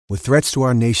With threats to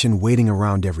our nation waiting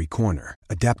around every corner,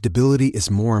 adaptability is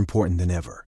more important than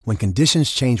ever. When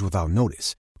conditions change without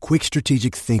notice, quick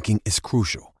strategic thinking is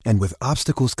crucial. And with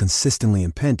obstacles consistently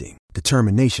impending,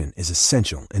 determination is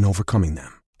essential in overcoming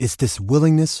them. It's this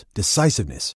willingness,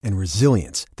 decisiveness, and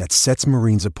resilience that sets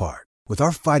Marines apart. With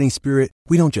our fighting spirit,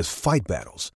 we don't just fight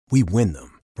battles, we win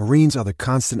them. Marines are the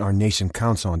constant our nation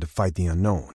counts on to fight the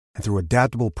unknown. And through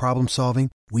adaptable problem solving,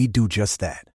 we do just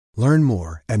that. Learn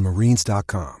more at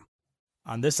marines.com.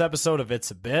 On this episode of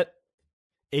It's a Bit,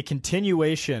 a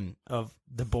continuation of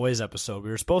the boys episode.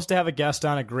 We were supposed to have a guest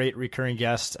on, a great recurring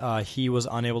guest. He was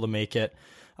unable to make it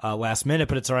last minute,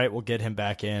 but it's all right. We'll get him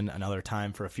back in another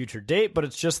time for a future date. But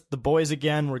it's just the boys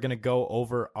again. We're going to go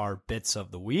over our bits of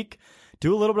the week.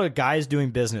 Do a little bit of guys doing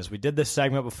business. We did this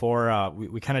segment before.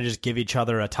 We kind of just give each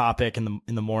other a topic in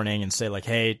the morning and say like,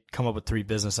 hey, come up with 3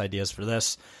 business ideas for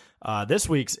this. This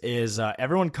week's is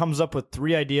everyone comes up with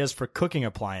 3 ideas for cooking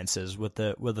appliances with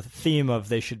the theme of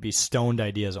they should be stoned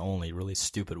ideas only, really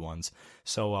stupid ones.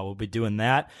 So we'll be doing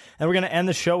that. And we're going to end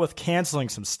the show with canceling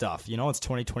some stuff. You know, it's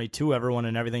 2022. Everyone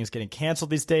and everything is getting canceled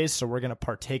these days. So we're going to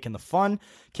partake in the fun,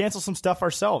 cancel some stuff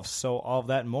ourselves. So all of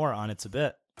that and more on It's a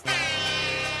Bit.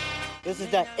 This is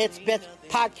the It's Bit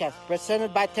podcast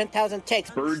presented by 10,000 Takes.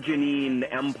 Burgeoning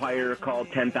empire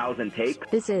called 10,000 Takes.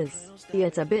 This is the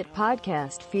It's a Bit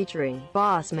podcast featuring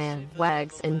Boss Man,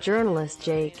 Wags, and journalist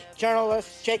Jake.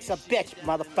 Journalist Jake's a bitch,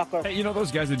 motherfucker. Hey, you know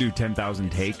those guys that do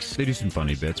 10,000 takes? They do some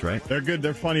funny bits, right? They're good.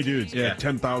 They're funny dudes. Yeah.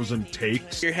 10,000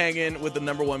 takes. You're hanging with the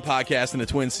 #1 podcast in the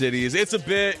Twin Cities. It's a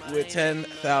Bit with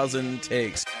 10,000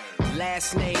 takes.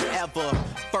 Last name ever,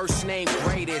 first name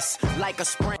greatest, like a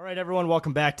spring. All right, everyone,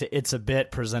 welcome back to It's a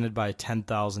Bit, presented by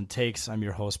 10,000 Takes. I'm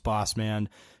your host, Boss Man,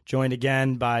 joined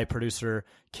again by producer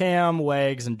Cam,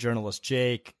 Wags, and journalist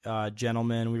Jake.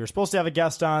 Gentlemen, we were supposed to have a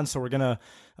guest on, so we're gonna.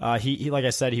 He like I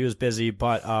said, he was busy,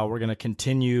 but we're gonna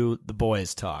continue the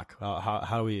boys talk.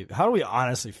 How do we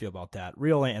honestly feel about that?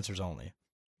 Real answers only.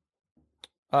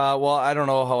 Well, I don't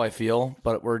know how I feel,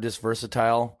 but we're just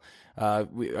versatile. I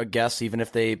guess even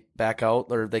if they back out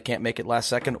or they can't make it last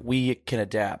second, we can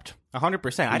adapt.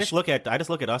 100%. I just look at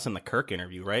us in the Kirk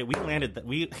interview, right? We landed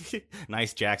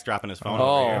nice. Jack's dropping his phone over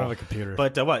over here. I don't have a computer.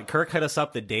 But what? Kirk hit us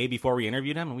up the day before we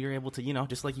interviewed him, and we were able to,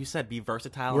 just like you said, be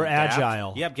versatile. We're and adapt.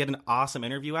 agile. Yep, get an awesome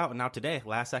interview out. And now today,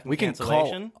 last second We can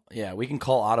cancellation. we can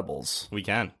call audibles. We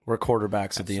can. We're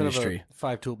quarterbacks of the industry. Of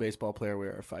a 5-tool baseball player, we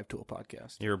are a 5-tool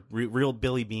podcast. You're a real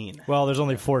Billy Bean. Well, there's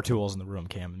only 4 tools in the room,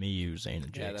 Cam. Me, you, Zane,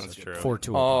 and Jake. Yeah, that's true. 4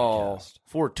 tool podcast.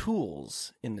 4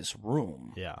 tools in this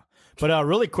room. Yeah. But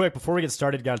really quick, before we get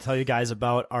started, got to tell you guys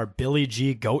about our Billy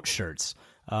G GOAT shirts.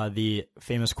 The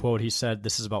famous quote, he said,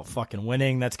 "This is about fucking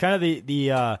winning." That's kind of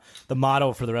the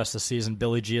motto for the rest of the season.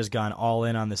 Billy G has gone all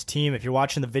in on this team. If you're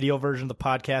watching the video version of the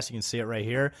podcast, you can see it right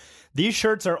here. These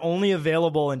shirts are only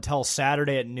available until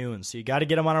Saturday at noon, so you got to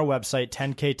get them on our website,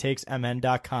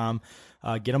 10ktakesmn.com.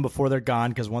 Get them before they're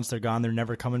gone, because once they're gone, they're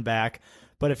never coming back.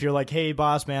 But if you're like, hey,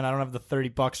 boss, man, I don't have the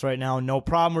 $30 right now, no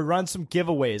problem. We run some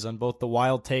giveaways on both the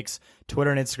Wild Takes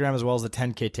Twitter and Instagram, as well as the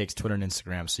 10K Takes Twitter and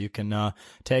Instagram. So you can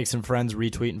tag some friends,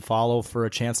 retweet, and follow for a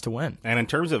chance to win. And in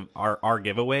terms of our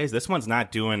giveaways, this one's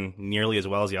not doing nearly as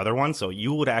well as the other one, so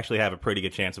you would actually have a pretty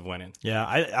good chance of winning. Yeah,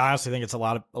 I honestly think it's a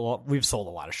lot. We've sold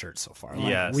a lot of shirts so far.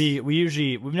 Yes. We've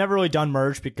never really done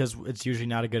merch because it's usually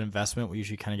not a good investment. We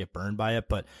usually kind of get burned by it,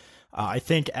 but I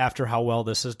think after how well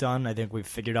this is done, I think we've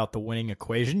figured out the winning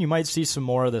equation. You might see some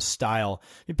more of this style.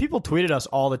 I mean, people tweeted us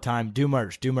all the time, do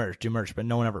merch, but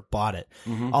no one ever bought it.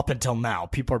 Mm-hmm. Up until now,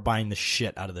 people are buying the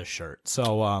shit out of this shirt.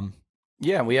 So,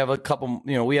 yeah, we have a couple,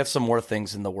 we have some more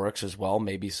things in the works as well.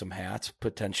 Maybe some hats,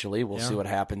 potentially. We'll see what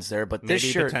happens there. But maybe this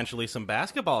shirt, potentially some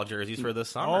basketball jerseys for the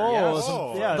summer.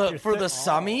 For the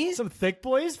summies? Some thick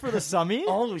boys for the summies?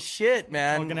 Oh, shit,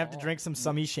 man. We're going to have to drink some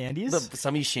summy shandies? The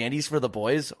summy shandies for the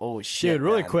boys? Oh, shit, dude,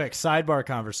 really man. quick, sidebar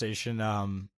conversation.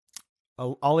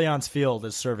 Allianz Field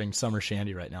is serving summer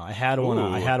shandy right now. I had one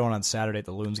on Saturday at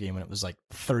the Loons game when it was like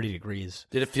 30 degrees.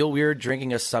 Did it feel weird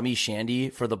drinking a summy shandy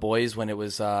for the boys when it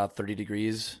was 30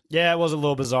 degrees? Yeah, it was a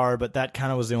little bizarre, but that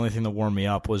kind of was the only thing that warmed me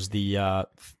up was the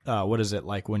what is it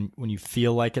like when you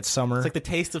feel like it's summer? It's like the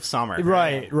taste of summer.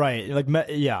 Right. Like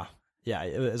yeah,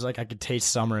 it was like I could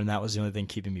taste summer, and that was the only thing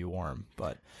keeping me warm.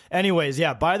 But anyways,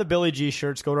 yeah, buy the Billy G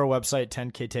shirts. Go to our website,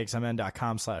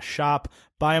 10ktakesmn.com/shop.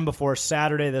 Buy them before this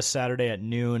Saturday at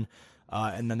noon,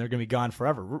 and then they're going to be gone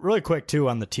forever. Really quick, too,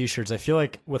 on the T-shirts. I feel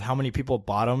like with how many people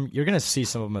bought them, you're going to see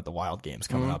some of them at the Wild games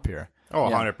coming up here. Oh,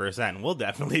 Yeah. 100%. We'll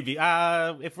definitely be.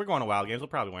 If we're going to Wild Games, we'll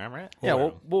probably wear them, right?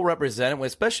 Yeah, we'll represent it,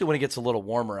 especially when it gets a little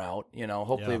warmer out.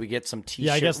 Hopefully we get some t-shirt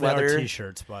Yeah, I guess they weather. are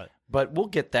t-shirts, But we'll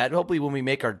get that. Hopefully when we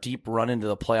make our deep run into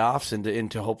the playoffs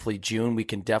into hopefully June, we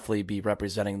can definitely be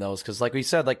representing those. Because like we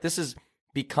said, like this has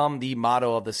become the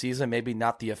motto of the season, maybe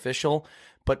not the official,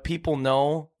 but people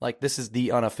know like this is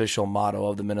the unofficial motto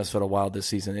of the Minnesota Wild this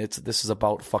season. This is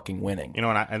about fucking winning. You know,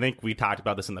 and I think we talked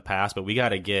about this in the past, but we got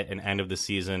to get an end of the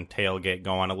season tailgate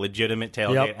going, a legitimate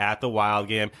tailgate at the Wild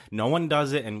game. No one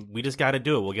does it, and we just got to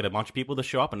do it. We'll get a bunch of people to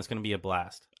show up, and it's going to be a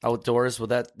blast. Outdoors with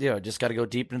that, just got to go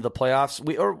deep into the playoffs.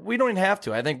 We don't even have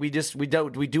to. I think we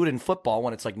do it in football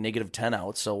when it's like -10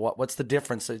 out. So what's the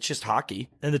difference? It's just hockey.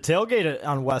 And the tailgate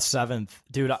on West 7th,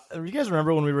 dude. You guys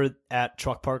remember when we were at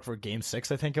Truck Park for Game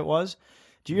 6? I think it was.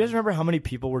 Do you guys remember how many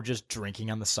people were just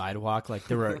drinking on the sidewalk? Like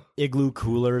there were igloo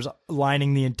coolers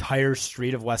lining the entire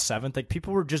street of West 7th. Like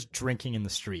people were just drinking in the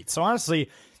street. So honestly,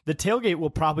 the tailgate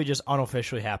will probably just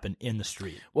unofficially happen in the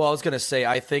street. Well, I was going to say,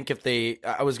 I'm trying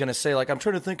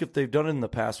to think if they've done it in the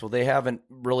past. Well, they haven't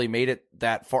really made it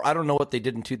that far. I don't know what they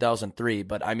did in 2003,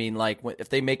 but I mean, like if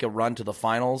they make a run to the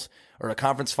finals or a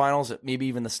conference finals, maybe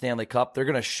even the Stanley Cup, they're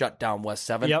going to shut down West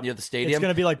 7th near the stadium. It's going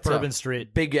to be like Bourbon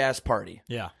Street. Big ass party.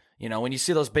 Yeah. When you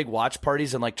see those big watch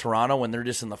parties in like Toronto, when they're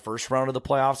just in the first round of the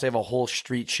playoffs, they have a whole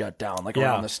street shut down, like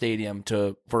around the stadium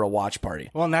for a watch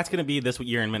party. Well, and that's going to be this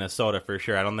year in Minnesota for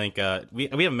sure. I don't think we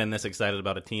haven't been this excited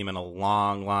about a team in a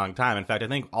long, long time. In fact, I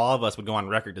think all of us would go on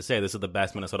record to say this is the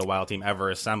best Minnesota Wild team ever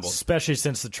assembled, especially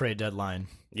since the trade deadline.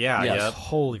 Yeah, yes.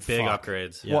 Holy big fuck.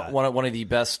 upgrades. Yeah. One of the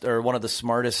best or one of the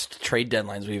smartest trade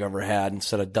deadlines we've ever had.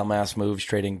 Instead of dumbass moves,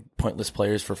 trading pointless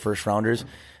players for first rounders,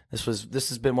 this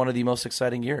has been one of the most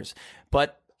exciting years.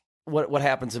 But what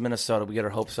happens in Minnesota? We get our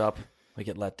hopes up. We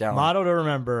get let down. Motto to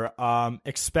remember: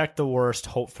 expect the worst,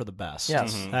 hope for the best.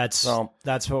 Yes, that's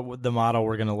what the motto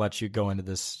we're going to let you go into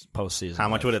this postseason. How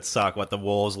much would it suck? What the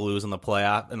Wolves lose in the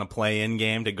play-in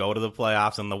game to go to the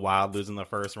playoffs, and the Wild lose in the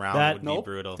first round? That would be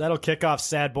brutal. That'll kick off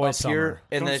Sad Boy Summer, here,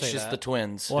 and then it's just the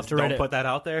Twins. We'll have to Don't put that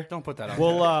out there. Don't put that out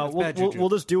there. We'll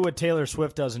just do what Taylor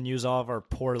Swift does and use all of our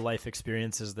poor life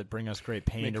experiences that bring us great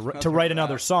pain to write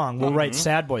another song. We'll write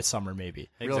Sad Boy Summer, maybe.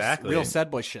 Exactly. Real sad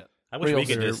boy shit. I wish we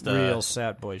could just real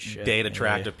sad boy shit. Date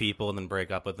attractive people and then break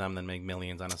up with them, then make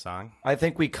millions on a song. I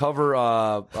think we cover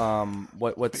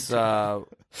what's that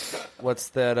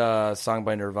song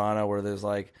by Nirvana where there's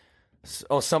like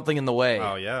something in the way.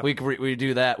 Oh yeah, we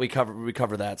do that. We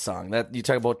cover that song. That you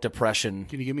talk about depression.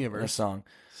 Can you give me a verse? Song.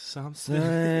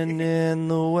 Something in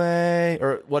the way,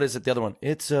 or what is it? The other one.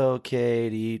 It's okay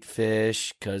to eat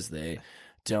fish 'cause they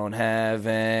don't have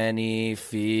any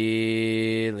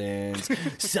feelings.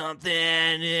 Something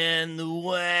in the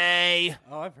way.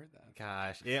 Oh, I've heard that.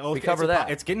 Gosh, we cover that.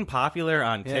 It's getting popular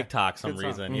on TikTok some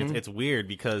reason. Mm-hmm. It's weird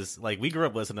because like we grew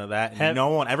up listening to that. And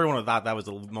everyone would thought that was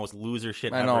the most loser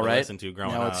shit ever to listen to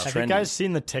growing up. Have you guys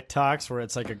seen the TikToks where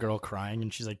it's like a girl crying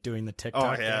and she's like doing the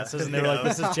TikTok dances? And they were like,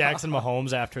 "This is Jackson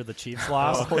Mahomes after the Chiefs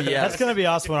lost." Oh, yeah, that's gonna be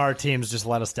us when our teams just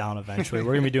let us down eventually.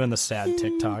 We're gonna be doing the sad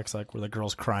TikToks like where the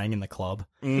girl's crying in the club.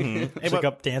 Mm-hmm. She's like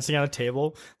up dancing on a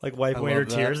table, like wiping away her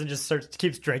tears, and just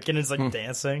keeps drinking and it's like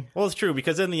dancing. Well, it's true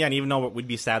because in the end, even though we'd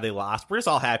be sad they lost, we're just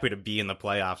all happy to be in the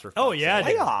playoffs. For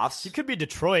playoffs. You could be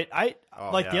Detroit.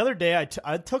 The other day,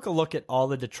 I took a look at all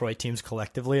the Detroit teams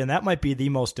collectively, and that might be the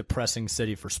most depressing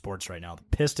city for sports right now. The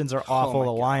Pistons are awful.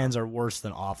 The Lions are worse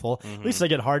than awful. Mm-hmm. At least they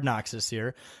get Hard Knocks this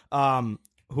year.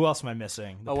 Who else am I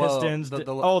missing? The Pistons.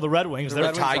 The Red Wings.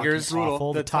 The Tigers.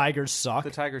 Awful. The Tigers suck.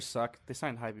 The Tigers suck. They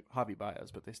signed Javi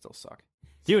Baez, but they still suck.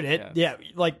 Dude,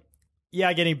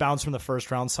 getting bounced from the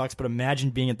first round sucks, but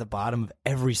imagine being at the bottom of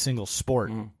every single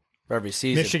sport. For every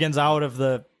season.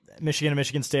 Michigan and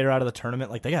Michigan State are out of the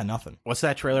tournament. Like, they got nothing. What's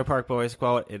that Trailer Park Boys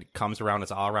quote? It comes around,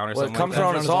 it's all around, or something. It comes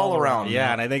around, it's all around.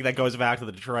 Yeah, and I think that goes back to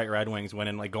the Detroit Red Wings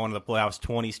winning, like going to the playoffs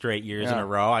 20 straight years in a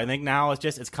row. I think now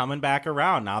it's coming back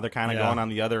around. Now they're kind of going on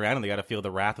the other end, and they got to feel the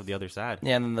wrath of the other side.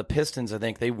 Yeah, and then the Pistons, I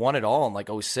think they won it all in like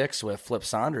 06 with Flip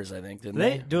Saunders. I think didn't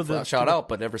they? Shout out,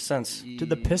 but ever since. Did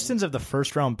the Pistons have the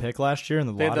first round pick last year in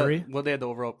the lottery? They had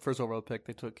the first overall pick.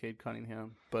 They took Cade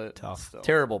Cunningham, but tough,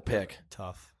 terrible pick.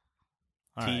 Tough.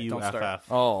 TUFF.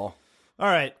 Oh. All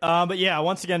right. But yeah,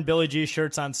 once again, Billy G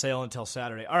shirts on sale until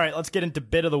Saturday. All right, let's get into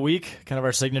bit of the week, kind of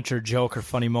our signature joke or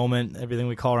funny moment. Everything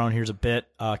we call around here is a bit.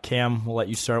 Cam, we'll let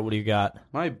you start. What do you got?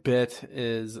 My bit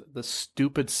is the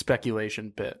stupid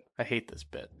speculation bit. I hate this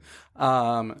bit.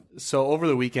 So over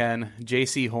the weekend,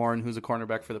 J.C. Horn, who's a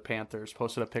cornerback for the Panthers,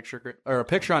 posted a picture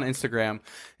on Instagram,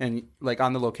 and like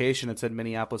on the location it said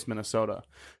Minneapolis, Minnesota.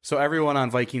 So everyone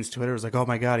on Vikings Twitter was like, "Oh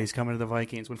my God, he's coming to the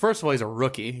Vikings." When first of all, he's a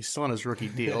rookie; he's still on his rookie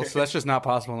deal, so that's just not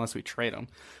possible unless we trade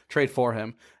for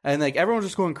him. And like everyone's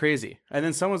just going crazy. And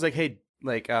then someone's like, "Hey."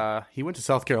 He went to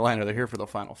South Carolina. They're here for the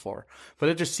Final Four. But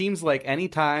it just seems like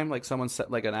anytime like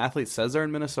an athlete says they're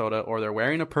in Minnesota or they're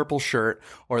wearing a purple shirt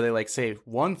or they like say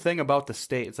one thing about the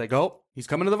state, it's like, oh, he's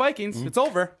coming to the Vikings. It's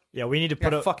over. Yeah, we need to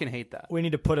put I fucking hate that. We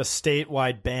need to put a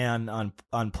statewide ban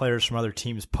on players from other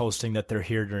teams posting that they're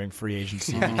here during free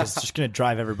agency because it's just going to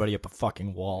drive everybody up a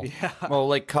fucking wall. Yeah. Well,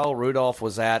 like Kyle Rudolph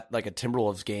was at like a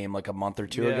Timberwolves game like a month or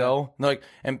two ago.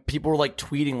 And people were like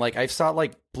tweeting, like I saw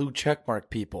like blue checkmark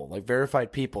people, like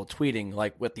verified people tweeting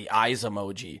like with the eyes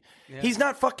emoji. Yeah. He's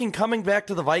not fucking coming back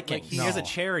to the Vikings. He has a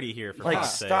charity here for like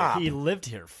stop. He lived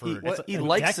here for he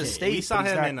likes the state. We saw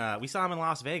him in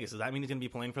Las Vegas. Does that mean he's going to be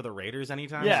playing for the Raiders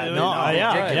anytime soon? We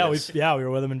were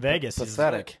with him in Vegas.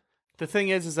 Pathetic. The thing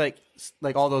is like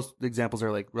all those examples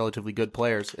are like relatively good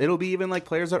players. It'll be even like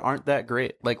players that aren't that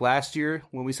great. Like last year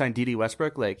when we signed D.D.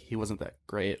 Westbrook, like he wasn't that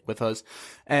great with us,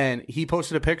 and he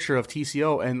posted a picture of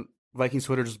TCO and Vikings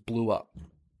Twitter just blew up.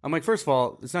 I'm like, first of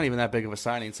all, it's not even that big of a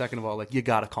signing. Second of all, like you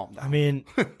gotta calm down. I mean,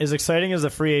 as exciting as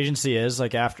the free agency is,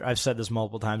 like after I've said this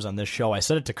multiple times on this show, I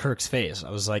said it to Kirk's face.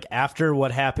 I was like, after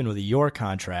what happened with your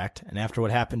contract and after what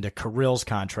happened to Kirill's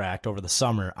contract over the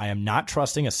summer, I am not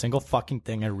trusting a single fucking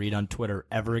thing I read on Twitter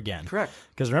ever again. Correct.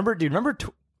 Because remember,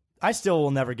 I still will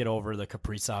never get over the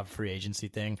Kaprizov free agency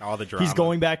thing. All the drama. He's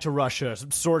going back to Russia. Some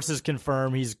sources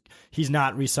confirm he's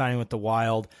not re-signing with the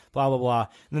Wild. Blah blah blah.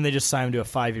 And then they just sign him to a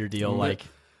 5-year deal. Like.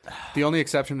 The only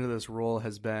exception to this rule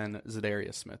has been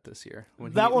Zadarius Smith this year.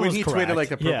 When he tweeted like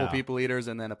the purple people eaters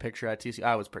and then a picture at TCU,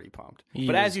 I was pretty pumped.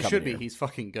 But as you should be, he's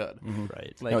fucking good. Mm-hmm.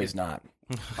 Right. Like, no, he's not.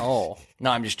 Oh. No,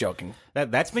 I'm just joking.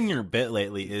 That's been your bit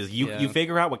lately is you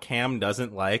figure out what Cam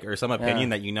doesn't like or some opinion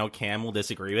that you know Cam will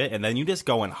disagree with, and then you just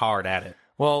going hard at it.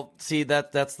 Well, see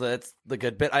that's the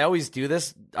good bit. I always do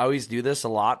this a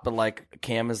lot, but like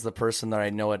Cam is the person that I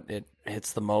know it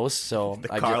hits the most, so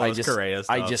I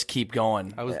just keep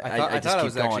going. I thought I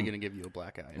was actually going to give you a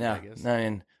black eye. Yeah, I guess. I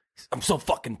mean, I'm so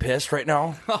fucking pissed right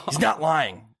now. He's not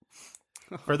lying.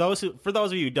 For those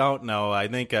of you who don't know, I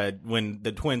think when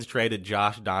the Twins traded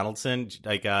Josh Donaldson,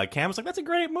 like Cam was like, "That's a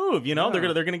great move." You know,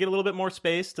 they're gonna get a little bit more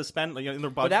space to spend in their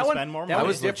budget to spend more money. That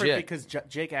was different because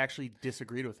Jake actually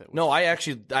disagreed with it. No, I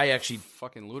actually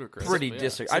fucking ludicrous.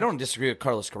 I don't disagree with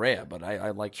Carlos Correa, but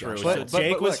I like Josh. But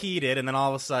Jake was heated, and then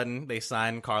all of a sudden they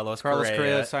signed Carlos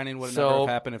Correa signing would never have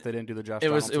happened if they didn't do the Josh. It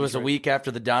was a week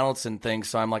after the Donaldson thing,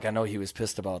 so I'm like, I know he was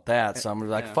pissed about that, so I'm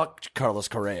like, fuck Carlos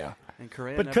Correa.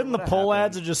 But couldn't the poll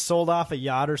ads have just sold off a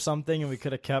yacht or something, and we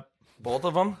could have kept both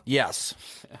of them? Yes.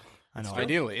 I know.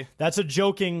 Ideally. That's a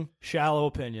joking, shallow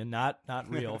opinion, not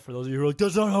real. For those of you who are like,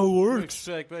 that's not how it works.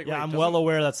 I'm well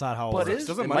aware that's not how it works.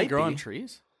 Doesn't money grow on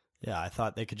trees? Yeah, I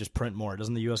thought they could just print more.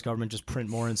 Doesn't the U.S. government just print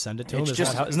more and send it to them?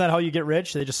 Isn't that how you get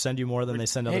rich? They just send you more than they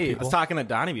send other people? I was talking to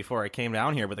Donnie before I came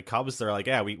down here, but the Cubs, they're like,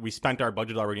 yeah, we spent our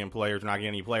budget already on players. We're not getting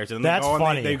any players. And then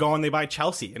they go and they buy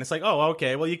Chelsea. And it's like, oh,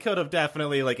 okay, well, you could have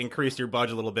definitely like increased your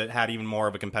budget a little bit, had even more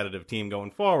of a competitive team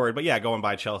going forward. But yeah, go and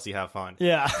buy Chelsea, have fun.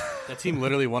 Yeah. That team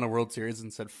literally won a World Series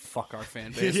and said, fuck our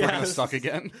fan base. We're going to suck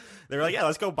again. They were like, yeah,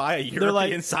 let's go buy a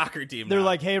European soccer team They're now.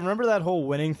 like, hey, remember that whole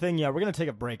winning thing? Yeah, we're going to take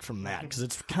a break from that because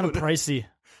it's kind of pricey.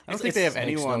 I don't think they have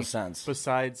anyone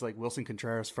besides like Wilson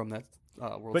Contreras from that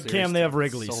World Series. But Cam, they have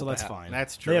Wrigley, so that's fine.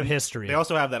 That's true. They have history. They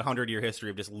also have that 100-year history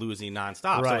of just losing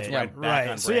nonstop. Right. So it's back on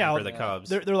brand for the Cubs.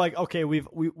 They're like, okay, we've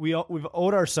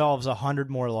owed ourselves 100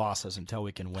 more losses until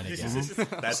we can win again.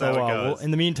 That's how it goes.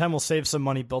 In the meantime, we'll save some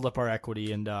money, build up our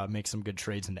equity, and make some good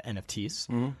trades into NFTs.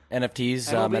 Mm-hmm.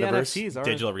 NFTs, metaverse,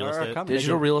 digital real estate.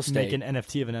 Digital real estate. Make an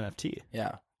NFT of an NFT.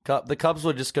 Yeah. The Cubs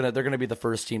were they're gonna be the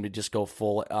first team to just go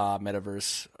full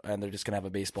metaverse, and they're just gonna have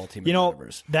a baseball team. In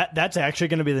metaverse. That's actually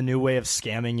gonna be the new way of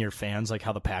scamming your fans, like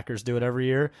how the Packers do it every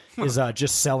year, is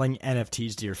just selling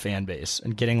NFTs to your fan base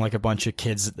and getting like a bunch of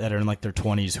kids that are in like their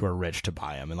 20s who are rich to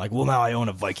buy them, and like, well, now I own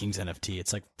a Vikings NFT.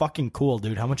 It's like fucking cool,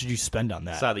 dude. How much did you spend on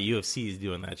that? I saw the UFC is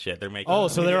doing that shit. They're making. Oh,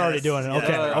 so they're already doing it.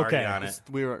 Okay, okay. On it.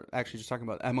 We were actually just talking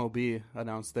about MLB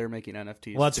announced they're making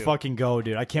NFTs. Let's fucking go,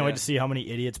 dude. I can't wait to see how many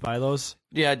idiots buy those.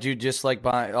 Yeah, dude, just like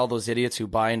buy all those idiots who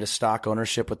buy into stock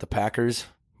ownership with the Packers.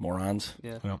 Morons.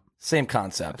 Yeah. Yep. Same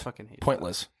concept. I fucking hate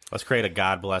Pointless. Let's create a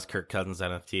God Bless Kirk Cousins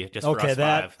NFT just for us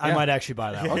five. I might actually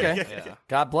buy that one. Okay. Yeah.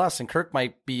 God bless, and Kirk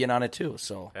might be in on it too.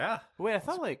 So yeah. Wait, I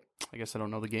thought I guess I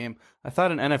don't know the game. I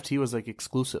thought an NFT was like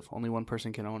exclusive. Only one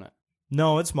person can own it.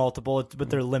 No, it's multiple, but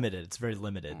they're limited. It's very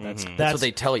limited. That's what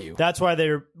they tell you. That's why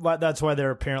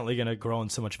they're apparently going to grow in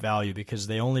so much value, because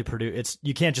they only produce.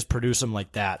 You can't just produce them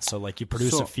like that. So like you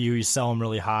produce a few, you sell them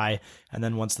really high, and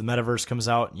then once the metaverse comes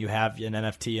out and you have an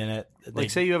NFT in it,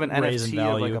 like say you have an NFT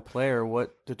of like a player,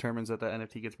 what determines that the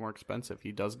NFT gets more expensive?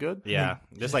 He does good. Yeah,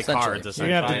 just like cards. You're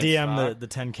gonna have to DM the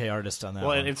 10K artist on that.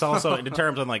 Well, one. it's also in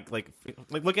terms of like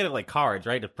look at it like cards,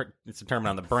 right? It's determined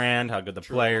on the brand, how good the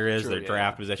player is, their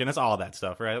draft position. It's all that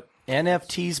stuff, right?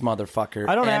 NFTs, motherfucker.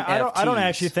 I don't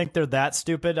actually think they're that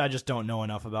stupid. I just don't know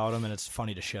enough about them, and it's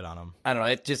funny to shit on them. I don't know.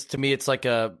 It just, to me, it's like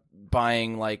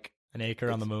buying like an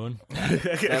acre on the moon.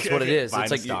 That's what it is.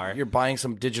 It's like you're buying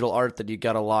some digital art that you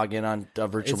got to log in on a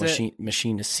virtual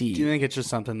machine to see. Do you think it's just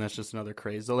something that's just another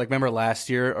craze though? Like, remember last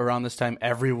year around this time,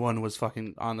 everyone was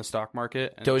fucking on the stock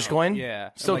market.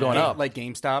 Dogecoin, still going up. Like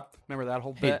GameStop, remember that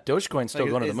whole bit? Dogecoin's still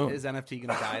going to the moon. Is NFT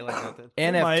gonna die like that?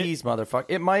 NFTs, motherfucker.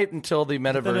 It might until the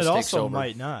metaverse takes over. It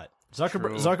might not.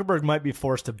 Zuckerberg might be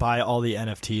forced to buy all the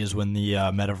NFTs when the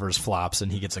metaverse flops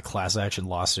and he gets a class action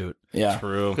lawsuit. Yeah,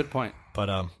 true. Good point. But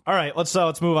all right, let's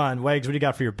move on. Wags, what do you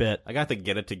got for your bit? I got the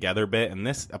get it together bit, and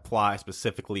this applies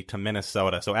specifically to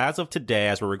Minnesota. So as of today,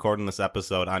 as we're recording this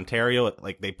episode, Ontario,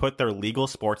 like, they put their legal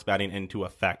sports betting into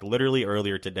effect literally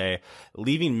earlier today,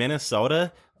 leaving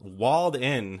Minnesota walled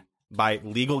in by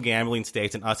legal gambling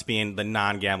states and us being the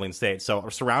non-gambling states. So we're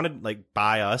surrounded like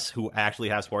by us who actually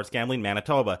have sports gambling: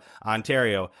 Manitoba,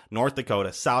 Ontario, North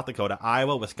Dakota, South Dakota,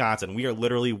 Iowa, Wisconsin. We are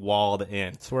literally walled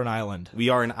in. So we're an island. We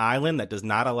are an island that does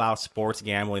not allow sports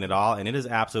gambling at all, and it is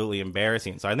absolutely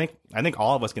embarrassing. So I think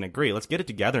all of us can agree. Let's get it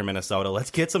together, Minnesota.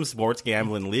 Let's get some sports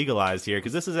gambling legalized here,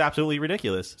 because this is absolutely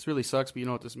ridiculous. This really sucks, but you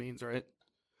know what this means, right?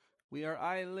 We are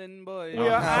island boys. We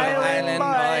are island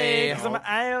boys. I'm an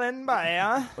island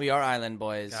boy. We are island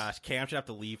boys. Gosh, Cam should have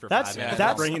to leave for 5 minutes.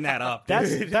 That's bringing that up.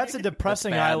 That's a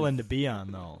depressing island to be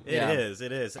on, though.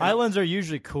 It is. Islands are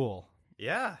usually cool.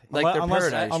 Yeah, like their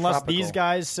paradise. Unless tropical. These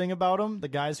guys sing about them, the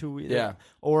guys who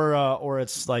or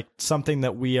it's like something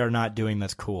that we are not doing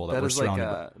that's cool. That we're is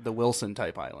like the Wilson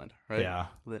type island, right? Yeah,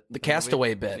 the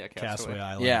Castaway bit. Yeah, Castaway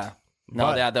Island. Yeah.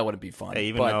 No, that wouldn't be fun. Hey,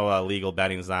 even though legal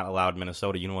betting is not allowed in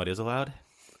Minnesota, you know what is allowed?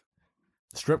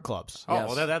 Strip clubs.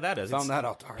 Oh, well, that is. Found that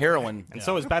out. Heroin. And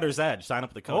so is Better's Edge. Sign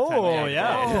up with the code. Oh,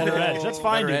 yeah. Better Edge. That's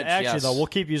fine, dude. Edge, Actually, yes. though, we'll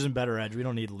keep using Better Edge. We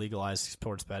don't need to legalize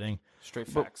sports betting. Straight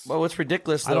facts. Well, what's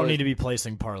ridiculous, though, I don't need to be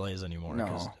placing parlays anymore. No.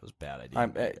 Because it was a bad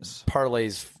idea.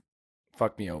 Parlays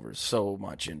fuck me over so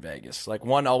much in Vegas. Like,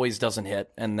 one always doesn't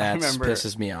hit, and that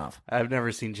pisses me off. I've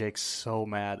never seen Jake so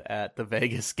mad at the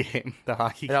Vegas game, the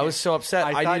hockey game. I was so upset.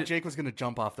 I thought Jake was going to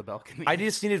jump off the balcony. I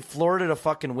just needed Florida to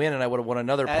fucking win, and I would have won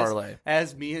another parlay.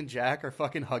 As me and Jack are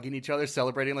fucking hugging each other,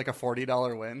 celebrating like a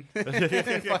 $40 win. But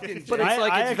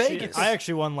it's Vegas. I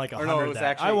actually won like 100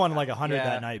 I won like 100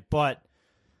 that night, but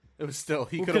it was still,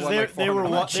 he could have won like 400.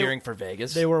 I'm not cheering for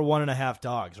Vegas. They were 1.5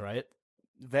 dogs, right?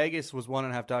 Vegas was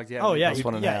 1.5 dogs. Yeah. Oh yeah,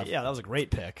 yeah. That was a great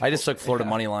pick. I just took Florida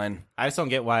money line. I just don't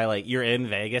get why, like, you're in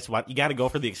Vegas. You got to go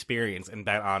for the experience and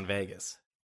bet on Vegas.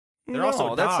 They're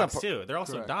also dogs too. They're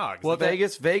also dogs. Well,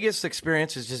 Vegas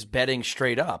experience is just betting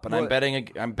straight up, and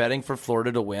I'm betting for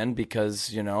Florida to win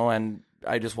because and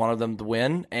I just wanted them to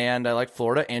win, and I like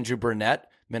Florida. Andrew Burnett,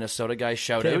 Minnesota guy,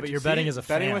 shout out. But you're betting as a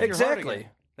fan. Exactly.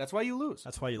 That's why you lose.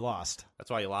 That's why you lost.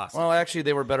 Well, actually,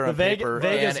 they were better on paper,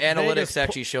 and analytics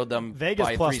actually showed them Vegas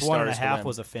by plus 3 stars 1.5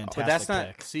 was a fantastic But that's not.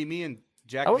 pick. See, me and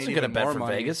Jack. I wasn't going to bet for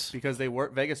Vegas because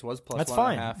Vegas was plus. That's 1.5.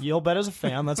 fine. You'll bet as a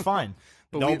fan. That's fine.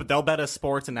 But they'll bet a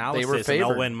sports analysis and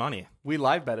they'll win money. We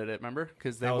live betted it, remember?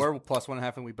 Because they were plus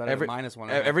 1.5 and we bet it minus 1.5.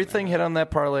 Everything hit on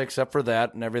that parlay except for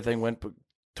that, and everything went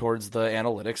towards the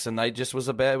analytics, and it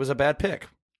was a bad pick.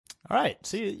 All right.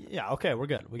 See, okay, we're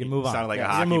good. We can move on. Sound like a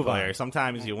hockey player.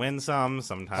 Sometimes you win some,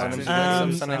 sometimes you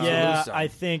lose some. I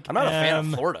think I'm not a fan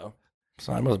of Florida,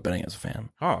 so I was betting as a fan.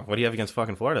 Oh, what do you have against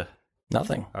fucking Florida?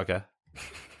 Nothing. Okay.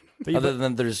 Other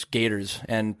than there's gators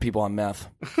and people on meth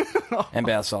and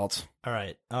bath salts. All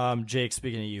right. Jake,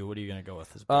 speaking of you, what are you going to go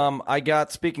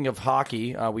with? Speaking of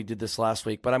hockey, we did this last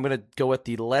week, but I'm going to go with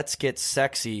the Let's Get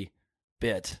Sexy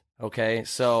bit. Okay,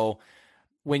 so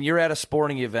when you're at a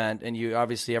sporting event and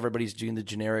everybody's doing the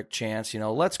generic chants,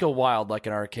 let's go wild, like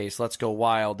in our case, let's go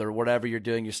wild, or whatever you're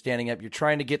doing, you're standing up, you're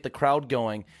trying to get the crowd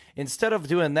going. Instead of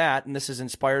doing that, and this is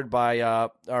inspired by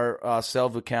our Sal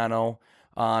Vulcano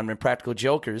on Impractical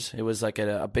Jokers, it was like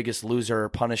a Biggest Loser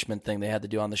punishment thing they had to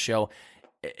do on the show.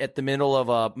 At the middle of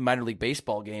a minor league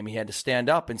baseball game, he had to stand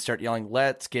up and start yelling,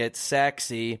 "Let's get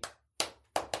sexy."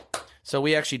 So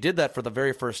we actually did that for the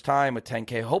very first time with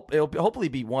 10K. It'll hopefully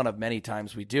be one of many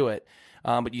times we do it.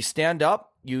 But you stand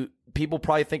up people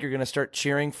probably think you're going to start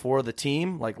cheering for the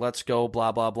team, like let's go,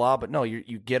 blah blah blah. But no,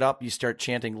 you get up, you start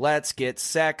chanting, "Let's get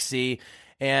sexy,"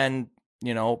 and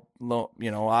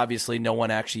obviously no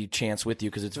one actually chants with you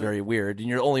because it's very weird, and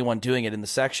you're the only one doing it in the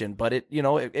section. But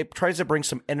it tries to bring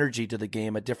some energy to the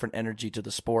game, a different energy to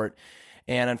the sport.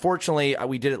 And unfortunately,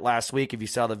 we did it last week. If you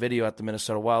saw the video at the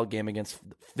Minnesota Wild game against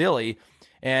Philly.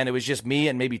 And it was just me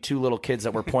and maybe two little kids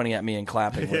that were pointing at me and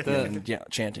clapping with me and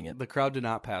chanting it. The crowd did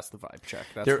not pass the vibe check,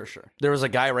 that's for sure. There was a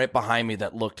guy right behind me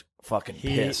that looked fucking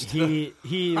pissed.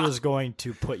 He was going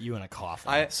to put you in a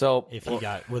coffin if he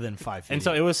got within 5 feet. And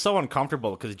so it was so uncomfortable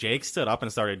because Jake stood up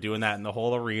and started doing that in the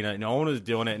whole arena. No one was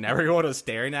doing it, and everyone was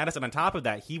staring at us. And on top of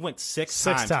that, he went six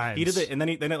times. He did it, and then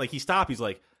he stopped. He's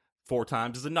like, 4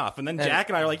 times is enough. And then Jack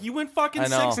and I are like, you went fucking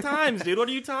 6 times, dude. What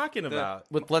are you talking about?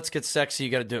 With Let's Get Sexy, you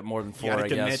got to do it more than 4, I guess. You got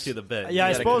to commit to the bit. Yeah,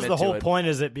 I suppose the whole point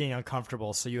is it being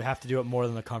uncomfortable, so you have to do it more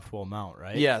than the comfortable amount,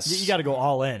 right? Yes. You got to go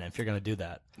all in if you're going to do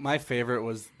that. My favorite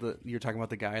was you're talking about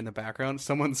the guy in the background.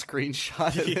 Someone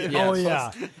screenshotted it. Oh,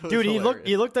 yeah. Dude,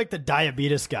 he looked like the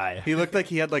diabetes guy. He looked like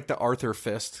he had like the Arthur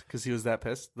fist because he was that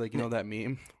pissed. Like, you know that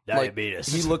meme? Diabetes.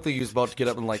 He looked like he was about to get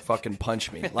up and like fucking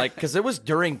punch me. Like, because it was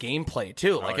during gameplay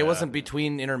too. Like, it wasn't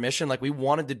between intermission. Like, we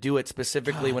wanted to do it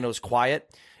specifically when it was quiet.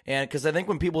 And because I think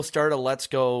when people start a "Let's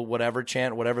Go" whatever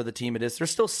chant, whatever the team it is, they're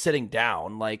still sitting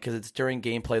down. Like, because it's during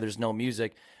gameplay, there's no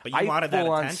music. But you wanted that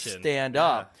attention. Stand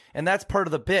up, and that's part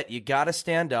of the bit. You got to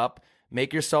stand up,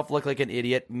 make yourself look like an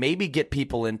idiot, maybe get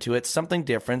people into it, something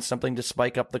different, something to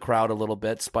spike up the crowd a little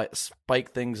bit,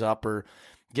 spike things up, or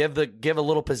give a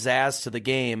little pizzazz to the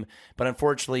game. But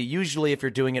unfortunately, usually if you're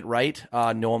doing it right,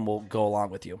 no one will go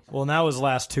along with you. Well, and that was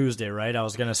last Tuesday, right? I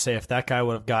was going to say if that guy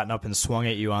would have gotten up and swung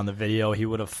at you on the video, he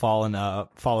would have followed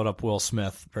up Will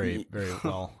Smith very, very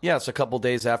well. Yeah, it's a couple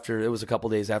days after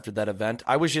that event.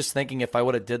 I was just thinking if I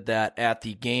would have did that at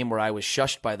the game where I was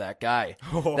shushed by that guy,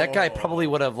 that guy probably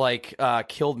would have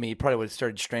killed me. He probably would have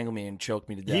started strangling me and choked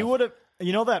me to death. He would have,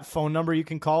 that phone number you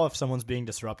can call if someone's being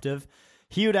disruptive.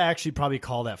 He would actually probably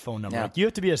call that phone number. Yeah. Like, you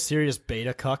have to be a serious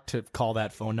beta cuck to call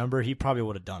that phone number. He probably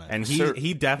would have done it. And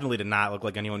he definitely did not look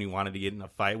like anyone you wanted to get in a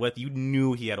fight with. You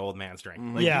knew he had old man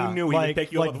strength. You knew he would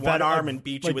pick you up with one arm and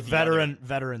beat you with the other.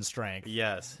 Veteran strength.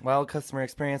 Yes. Well, customer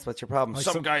experience, what's your problem?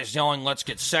 Some guy's yelling, "Let's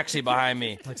get sexy" behind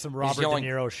me. Like some Robert De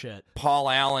Niro shit. Paul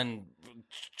Allen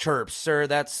chirps, sir.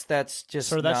 That's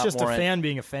just a fan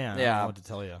being a fan. Yeah, I don't know what to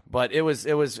tell you. But it was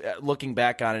looking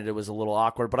back on it, it was a little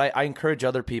awkward. But I encourage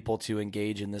other people to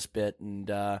engage in this bit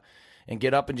and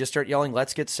get up and just start yelling,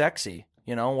 "Let's get sexy."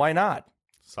 Why not?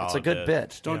 It's a good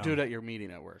bit. Just don't do it at your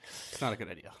meeting at work. It's not a good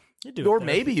idea. You do, or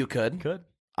maybe you could. Could.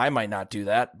 I might not do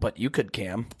that, but you could,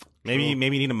 Cam. Maybe you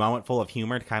need a moment full of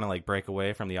humor to kind of like break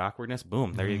away from the awkwardness.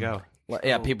 Boom, there you go.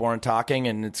 Yeah, people aren't talking,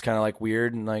 and it's kind of like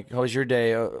weird, and like, "How was your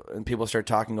day?" And people start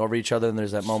talking over each other, and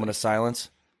there's that moment of silence.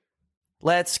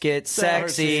 Let's get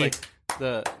sexy.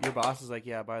 Your boss is like,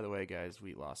 "Yeah, by the way, guys,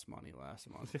 we lost money last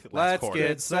month. Let's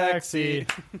get sexy."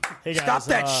 Hey guys, stop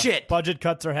that shit. Budget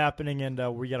cuts are happening, and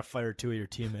we got to fire 2 of your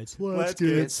teammates. Let's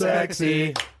get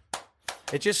sexy.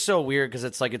 It's just so weird because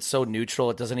it's so neutral.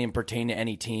 It doesn't even pertain to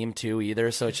any team too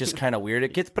either. So it's just kind of weird.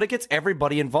 It gets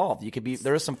everybody involved.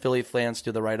 There are some Philly fans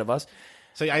to the right of us.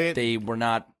 So they were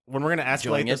not. When we're going to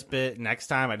escalate this bit next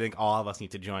time, I think all of us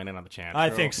need to join in on the chant. I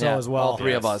think so as well. All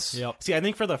 3 of us. Yep. See, I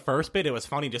think for the first bit, it was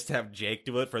funny just to have Jake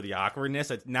do it for the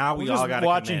awkwardness. Now we all got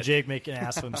watching commit. Jake make an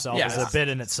ass of himself is a bit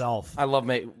in itself. I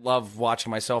love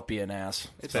watching myself be an ass.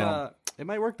 It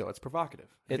might work though. It's provocative.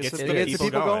 It gets the people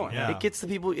going. Yeah. It gets the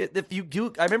people. If you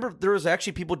do, I remember there was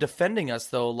actually people defending us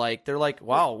though. Like they're like,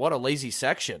 "Wow, what a lazy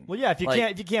section." Well, yeah. If you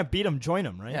can't beat them, join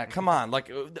them, right? Yeah, come on.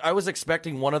 Like I was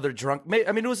expecting one other drunk.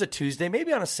 I mean, it was a Tuesday,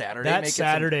 maybe on a Saturday.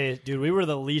 Saturday, dude, we were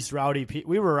the least rowdy.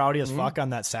 We were rowdy as fuck on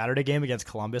that Saturday game against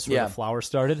Columbus, where the Flower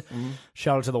started. Mm-hmm.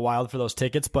 Shout out to the Wild for those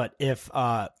tickets. But if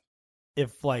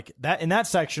like that in that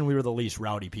section, we were the least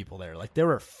rowdy people there. Like there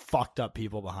were fucked up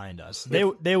people behind us. They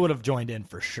would have joined in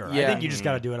for sure. Yeah. I think you just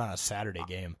got to do it on a Saturday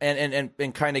game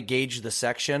and kind of gauge the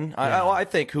section. Yeah. I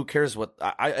think who cares what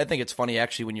I think it's funny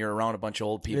actually when you're around a bunch of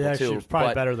old people too. It's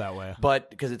probably better that way. But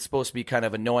because it's supposed to be kind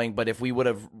of annoying. But if we would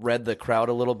have read the crowd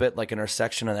a little bit, like in our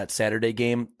section on that Saturday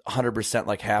game, 100%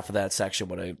 like half of that section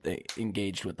would have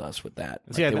engaged with us with that.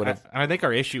 See, I think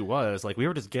our issue was like we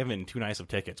were just given too nice of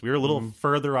tickets. We were a little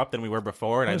further up than we were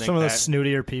before, and I think some of the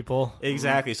snootier people.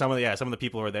 Exactly. Some of the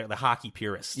people who were there, the hockey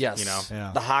purists. Yes.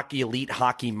 The elite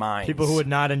hockey minds. People who would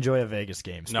not enjoy a Vegas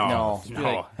game. No.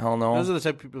 Hell no. Those are the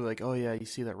type of people who are like, "Oh yeah, you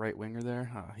see that right winger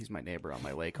there? He's my neighbor on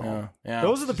my lake home." Yeah.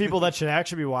 Those are the people that should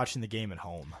actually be watching the game at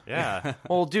home. Yeah.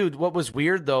 Well, dude, what was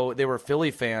weird though, they were Philly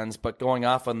fans, but going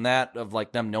off on that of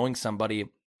like them knowing somebody,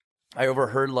 I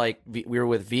overheard like we were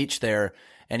with Veach there,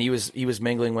 and he was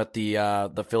mingling with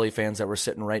the Philly fans that were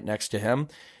sitting right next to him.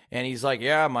 And he's like,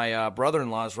 yeah, my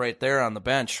brother-in-law's right there on the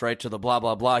bench, right to the blah,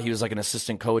 blah, blah. He was like an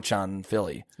assistant coach on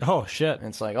Philly. Oh, shit. And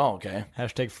it's like, oh, okay.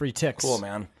 Hashtag free ticks. Cool,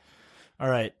 man. All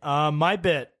right. My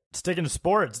bit, sticking to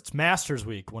sports, it's Masters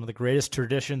Week, one of the greatest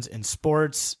traditions in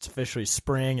sports. It's officially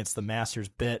spring. It's the Masters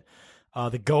bit.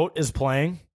 The GOAT is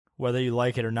playing, whether you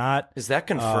like it or not. Is that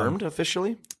confirmed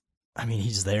officially? I mean,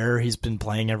 he's there. He's been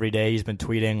playing every day. He's been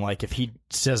tweeting. Like, if he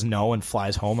says no and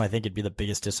flies home, I think it'd be the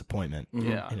biggest disappointment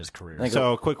in his career.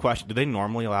 So, quick question: do they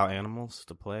normally allow animals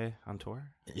to play on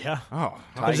tour? Yeah. Oh,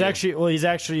 he's a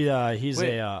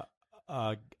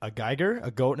Geiger, a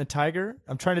goat, and a tiger.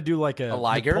 I'm trying to do like a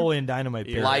liger? Napoleon Dynamite.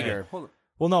 A liger.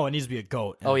 Well, no, it needs to be a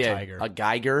goat. And a tiger. A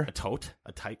Geiger, a tote,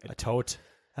 a tiger, a tote.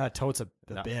 Tote's a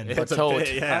bin. It's a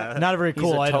tote. Yeah. Not a very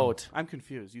cool item. Tote. I'm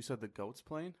confused. You said the GOAT's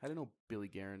playing? I didn't know Billy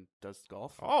Guerin does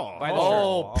golf. Oh. Buy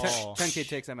the shirt.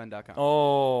 10ktakesmn.com.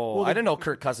 Oh, well, I didn't know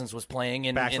Kirk Cousins was playing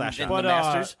in the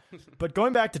Masters. But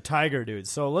going back to Tiger, dude,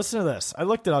 so listen to this. I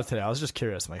looked it up today. I was just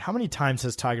curious. I'm like, how many times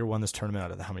has Tiger won this tournament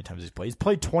out of how many times he's played? He's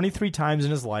played 23 times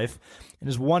in his life and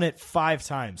has won it 5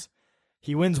 times.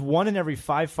 He wins 1 in every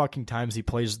 5 fucking times he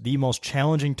plays the most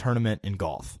challenging tournament in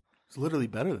golf. It's literally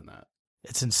better than that.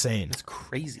 It's insane. It's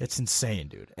crazy. It's insane,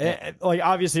 dude. Like,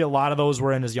 obviously, a lot of those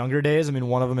were in his younger days. I mean,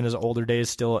 one of them in his older days,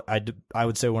 still, I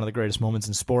would say one of the greatest moments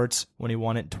in sports when he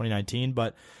won it in 2019.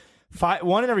 But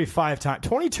 1 in every 5 times,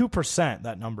 22%.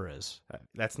 That number is.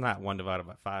 That's not 1 divided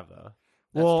by 5, though.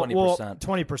 That's 20%.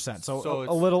 20%. So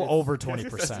a little over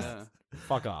 20%. Yeah.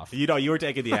 Fuck off. You were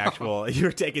taking the actual.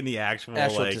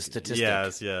 Actual like, statistic.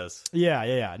 Yes.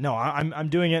 Yeah. No, I'm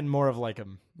doing it in more of like a,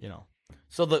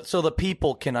 So the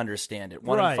people can understand it.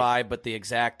 1 in 5, but the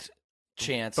exact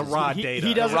chance. The raw data.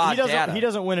 He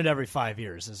doesn't win it every 5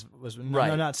 years.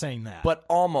 I'm not saying that. But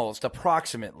almost,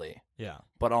 approximately. Yeah.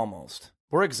 But almost.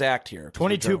 We're exact here.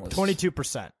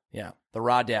 22%. Yeah. The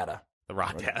raw data. The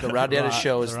raw data. The raw data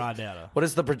shows. The raw data. What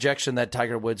is the projection that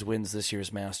Tiger Woods wins this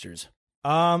year's Masters?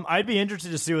 I'd be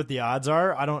interested to see what the odds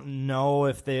are. I don't know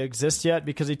if they exist yet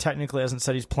because he technically hasn't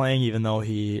said he's playing, even though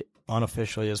he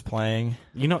unofficially is playing.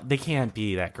 They can't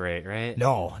be that great, right?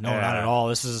 No, not at all.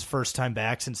 This is his first time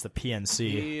back since the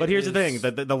PNC. But here's the thing: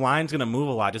 the line's going to move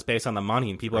a lot just based on the money,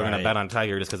 and people are going to bet on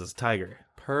Tiger just because it's Tiger.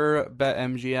 Per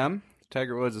BetMGM,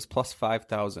 Tiger Woods is plus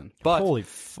 5,000. But holy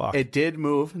fuck, it did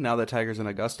move. Now that Tiger's in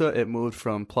Augusta, it moved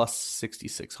from plus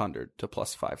 6,600 to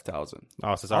plus 5,000.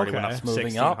 Oh, so it's already went up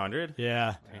 1,600.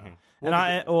 Yeah. And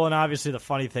obviously the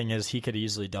funny thing is he could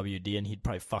easily WD and he'd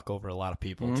probably fuck over a lot of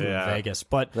people too in Vegas.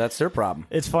 But that's their problem.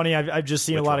 It's funny. I've just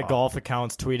seen a lot of golf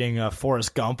accounts tweeting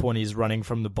Forrest Gump when he's running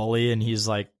from the bully and he's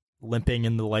like limping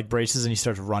in the leg braces and he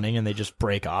starts running and they just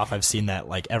break off. I've seen that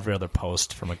like every other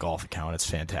post from a golf account. It's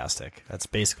fantastic. That's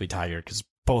basically Tiger because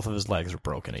both of his legs were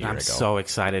broken a year ago. I'm so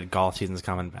excited. Golf season's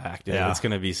coming back, dude. Yeah. It's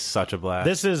going to be such a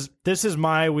blast. This is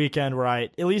my weekend where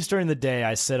at least during the day,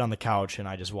 I sit on the couch and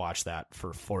I just watch that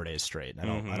for 4 days straight. I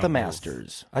don't the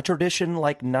Masters, a tradition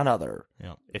like none other.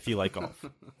 Yeah. If you like golf.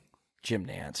 Gym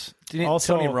Nance. Tony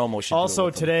Romo should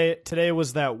also do it today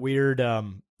was that weird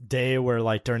day where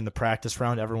like during the practice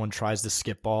round everyone tries to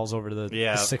skip balls over to the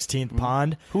 16th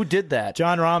pond. Who did that?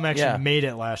 John Rahm actually made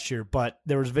it last year, but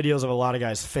there was videos of a lot of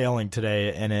guys failing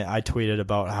today, and I tweeted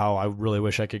about how I really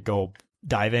wish I could go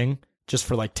diving just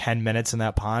for like 10 minutes in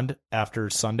that pond after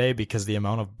Sunday because the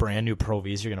amount of brand new Pro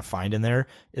Vs you're going to find in there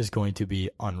is going to be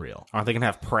unreal. Aren't they going to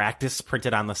have practice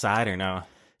printed on the side or no?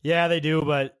 Yeah, they do,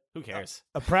 but who cares?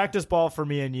 A practice ball for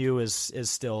me and you is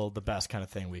still the best kind of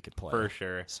thing we could play. For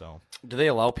sure. So, do they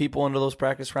allow people into those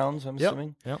practice rounds, I'm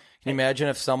assuming? Yep. Can you imagine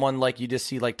if someone like you just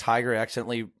see like Tiger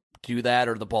accidentally do that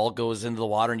or the ball goes into the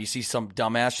water and you see some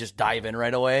dumbass just dive in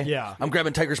right away? Yeah. I'm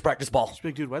grabbing Tiger's practice ball.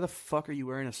 Big dude, why the fuck are you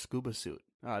wearing a scuba suit?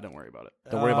 Don't worry about it.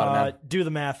 Don't worry about it, man. Do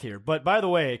the math here. But by the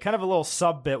way, kind of a little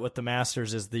sub bit with the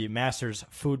Masters is the Masters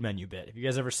food menu bit. Have you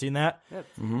guys ever seen that? Yeah.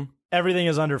 Mm-hmm. Everything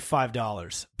is under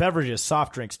 $5. Beverages,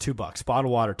 soft drinks, $2.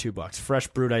 Bottled water, $2. Fresh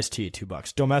brewed iced tea,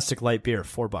 $2. Domestic light beer,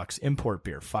 $4. Import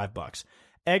beer, $5.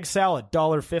 Egg salad,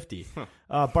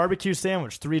 $1.50. Barbecue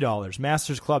sandwich, $3.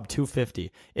 Masters Club,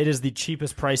 $2.50. It is the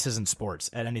cheapest prices in sports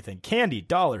at anything. Candy,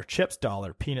 $1. Chips,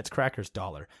 $1. Peanuts, crackers,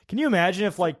 $1. Can you imagine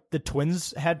if like the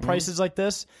Twins had prices like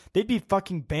this? They'd be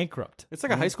fucking bankrupt. It's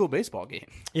like a high school baseball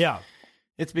game. Yeah.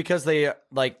 It's because they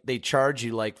charge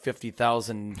you like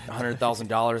 $50,000,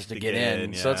 $100,000 to get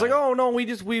in. So it's like, oh no,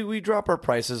 we drop our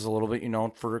prices a little bit,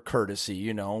 for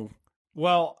courtesy,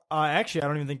 Well, actually, I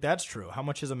don't even think that's true. How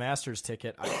much is a Masters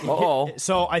ticket?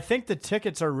 So I think the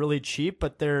tickets are really cheap,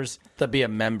 but there's to be a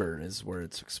member is where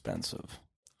it's expensive.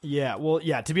 Yeah, well,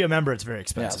 yeah. To be a member, it's very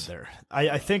expensive there.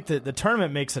 I think that the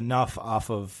tournament makes enough off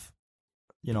of,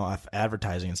 off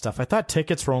advertising and stuff. I thought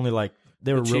tickets were only like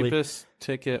the cheapest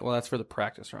ticket. Well, that's for the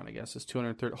practice round, I guess. Is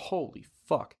 $230. Holy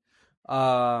fuck.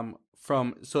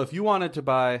 So if you wanted to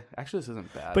buy, actually this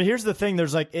isn't bad. But here's the thing: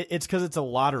 there's like it's because it's a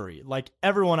lottery. Like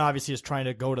everyone obviously is trying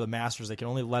to go to the Masters. They can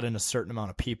only let in a certain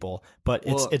amount of people, but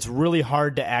it's really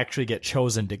hard to actually get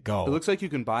chosen to go. It looks like you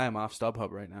can buy them off StubHub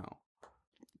right now.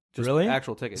 Just really?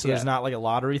 Actual tickets. So there's not like a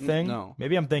lottery thing? No.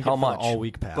 Maybe I'm thinking How much? all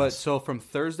week pass. But so from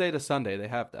Thursday to Sunday they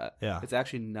have that. Yeah. It's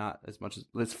actually not as much as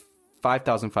it's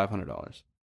 $5,500,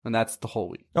 and that's the whole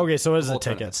week. Okay, so is the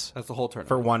tickets? Tournament. That's the whole tournament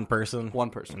for one person. One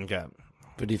person. Okay.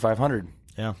 5,500.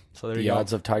 Yeah. So there you the go.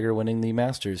 odds of Tiger winning the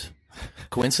Masters.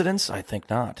 Coincidence? I think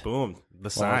not. Boom.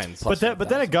 The signs. But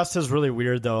then Augusta's really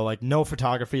weird though. Like no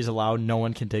photography is allowed. No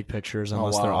one can take pictures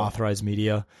unless they're authorized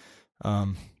media.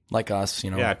 Like us,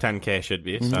 Yeah, 10K should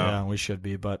be. So. Yeah, we should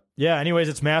be. But yeah, anyways,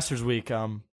 it's Masters week.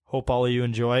 Hope all of you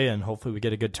enjoy, and hopefully we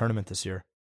get a good tournament this year.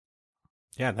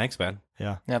 Yeah, thanks, man.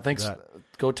 Yeah, thanks.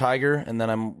 Go Tiger, and then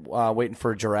I'm waiting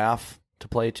for Giraffe to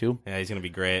play too. Yeah, he's gonna be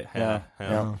great. Yeah.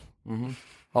 Mm-hmm.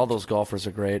 All those golfers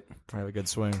are great. Probably a good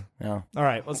swing. Yeah. All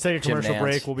right, let's take a commercial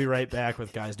break. We'll be right back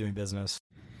with Guys Doing Business.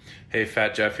 Hey,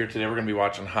 Fat Jeff here. Today we're going to be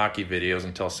watching hockey videos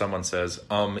until someone says,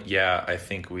 yeah, I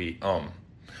think we, All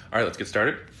right, let's get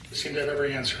started. You seem to have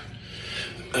every answer.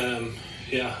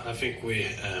 Yeah, I think we,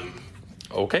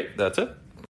 Okay, that's it.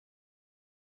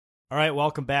 All right,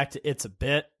 welcome back to It's a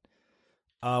Bit.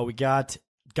 We got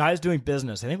Guys Doing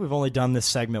Business. I think we've only done this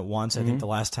segment once. I think the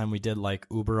last time we did like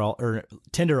or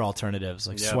Tinder alternatives,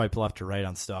 like swipe left or right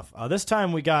on stuff. This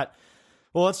time we got,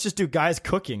 let's just do guys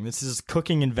cooking. This is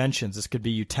cooking inventions. This could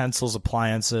be utensils,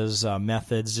 appliances,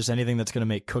 methods, just anything that's going to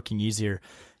make cooking easier.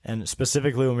 And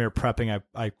specifically when we were prepping,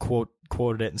 I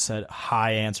quoted it and said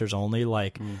high answers only.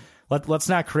 Like, let's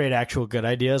not create actual good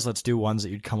ideas. Let's do ones that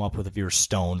you'd come up with if you were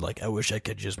stoned. Like, I wish I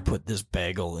could just put this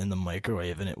bagel in the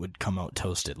microwave and it would come out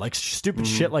toasted. Like stupid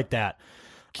shit like that.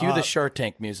 Cue the Shark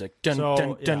Tank music. Dun,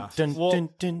 dun, dun, dun, dun,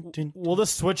 dun, dun. We'll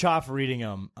just switch off reading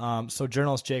them. So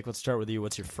journalist Jake, let's start with you.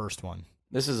 What's your first one?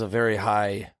 This is a very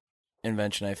high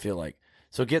invention, I feel like.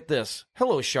 So get this.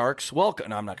 Hello, sharks. Welcome.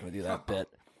 No, I'm not going to do that bit.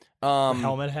 The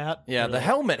helmet hat? Yeah, the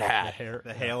helmet hat.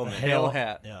 The hail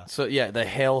hat. Yeah. So yeah, the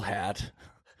hail hat.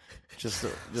 Just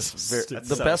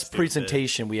the best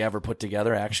presentation we ever put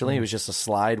together. Actually, it was just a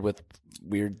slide with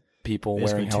weird people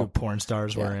basically wearing two porn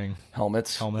stars wearing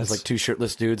helmets. It was like two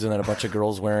shirtless dudes and then a bunch of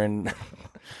girls wearing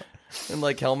and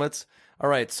like helmets. All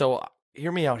right, so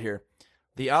hear me out here.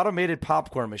 The automated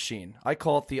popcorn machine. I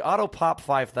call it the Auto Pop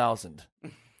 5000.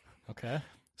 Okay.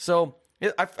 So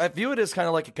I view it as kind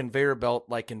of like a conveyor belt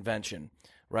like invention,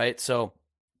 right? So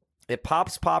it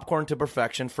pops popcorn to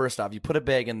perfection. First off, you put a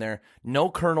bag in there, no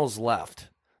kernels left,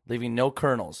 leaving no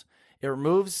kernels. It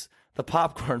removes the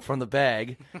popcorn from the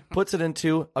bag, puts it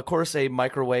into, of course, a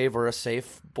microwave or a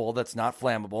safe bowl that's not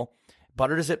flammable,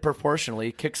 butters it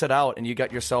proportionally, kicks it out, and you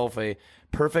got yourself a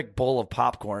perfect bowl of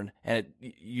popcorn. And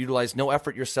it utilized no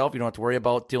effort yourself. You don't have to worry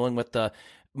about dealing with the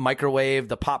microwave,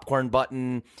 the popcorn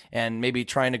button, and maybe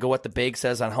trying to go what the bake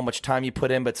says on how much time you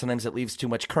put in, but sometimes it leaves too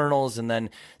much kernels, and then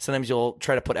sometimes you'll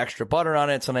try to put extra butter on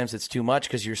it. Sometimes it's too much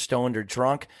because you're stoned or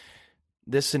drunk.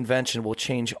 This invention will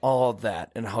change all of that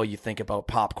and how you think about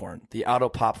popcorn. The Auto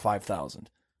Pop 5000.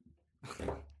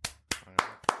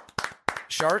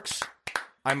 Sharks,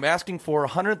 I'm asking for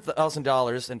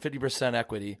 $100,000 and 50%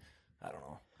 equity. I don't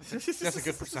know. That's a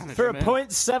good percentage. For a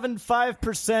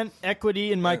 0.75%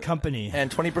 equity in my company.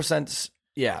 And 20%,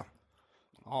 yeah.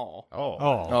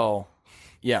 Oh.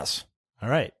 Yes. All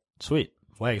right. Sweet.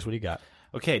 Wags, what do you got?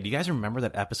 Okay, do you guys remember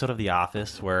that episode of The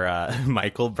Office where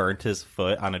Michael burnt his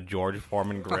foot on a George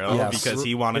Foreman grill because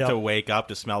he wanted to wake up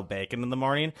to smell bacon in the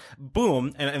morning?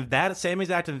 Boom. And that same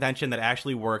exact invention that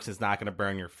actually works is not going to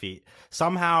burn your feet.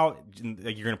 Somehow, you're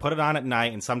going to put it on at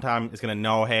night, and sometime it's going to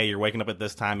know, hey, you're waking up at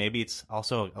this time. Maybe it's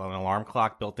also an alarm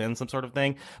clock built in, some sort of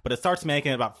thing. But it starts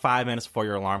making it about 5 minutes before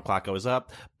your alarm clock goes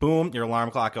up. Boom, your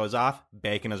alarm clock goes off.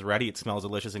 Bacon is ready. It smells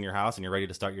delicious in your house, and you're ready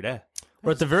to start your day. Or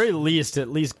at the very least,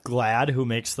 Glad, who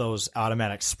makes those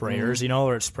automatic sprayers,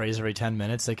 where it sprays every 10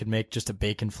 minutes, they could make just a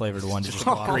bacon-flavored one to just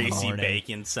go out in the greasy morning.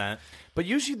 bacon scent. But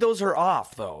usually those are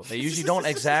off, though. They usually don't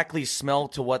exactly smell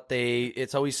to what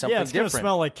it's always something different. Yeah, it's going to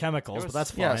smell like chemicals, but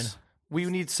that's fine. Yes. We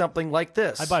need something like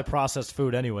this. I buy processed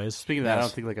food anyways. Speaking of that, I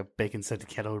don't think like a bacon-scented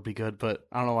candle would be good, but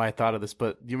I don't know why I thought of this.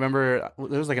 But do you remember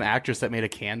there was like an actress that made a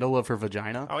candle of her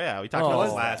vagina? Oh, yeah. We talked about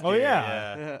this last year.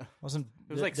 Yeah. Wasn't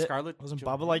It was like Scarlett. Wasn't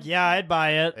Bubba like, yeah, I'd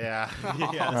buy it? Yeah.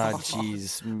 Oh,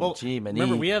 jeez. Well, Gee, man.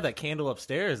 remember, we have that candle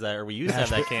upstairs that, or we used to have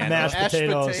that candle. Mashed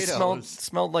potatoes. It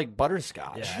smelled like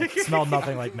butterscotch. Yeah, it smelled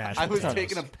nothing like mashed I was potatoes.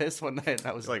 taking a piss one night and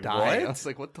I was Like, dying. what? I was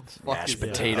like, what the fuck Mashed is this?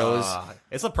 potatoes.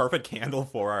 It's a perfect candle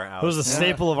for our house. It was a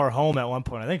staple of our home at one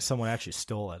point. I think someone actually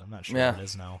stole it. I'm not sure Yeah. what it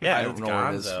is now. Yeah, I don't it's know what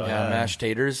gone, it is. though. Yeah, mashed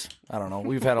taters. I don't know.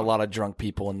 We've had a lot of drunk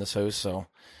people in this house, so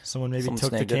Someone maybe Someone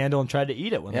took the snagged it. candle and tried to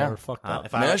eat it when Yeah. they were fucked up.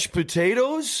 If I- mashed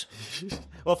potatoes.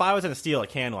 Well, if I was going to steal a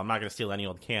candle, I'm not going to steal any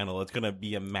old candle. It's going to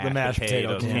be a mashed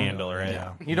potato potatoes candle, right?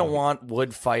 yeah. You don't want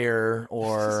wood fire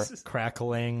or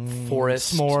Crackling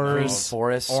forest, s'mores.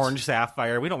 forest, Orange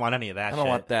sapphire. We don't want any of that I don't shit.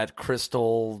 want that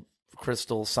crystal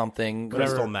something,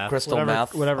 Crystal meth. crystal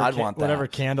meth. I'd want that. Whatever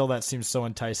candle that seems so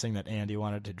enticing that Andy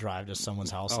wanted to drive to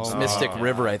someone's house. and It's steal. Mystic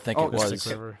River, I think it was.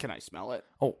 Mystic River. Can I smell it?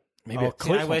 Oh, maybe. Oh,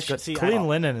 clean, I wish- good. see, I clean don't-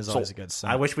 linen is So, always a good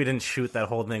scent. I wish we didn't shoot that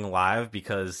whole thing live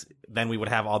because then we would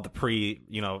have all the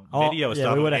video Oh, video yeah,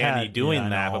 stuff we of would've Andy had- doing yeah, I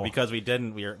that. know. But because we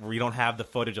didn't, we don't have the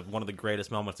footage of one of the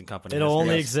greatest moments in company It'll history.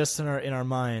 only exist in our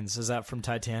minds. Is that from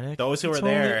Titanic? Those who It's were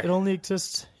there. it only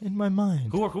exists in my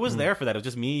mind. Who was there for that? It was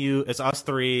just me, you. It's us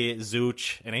three,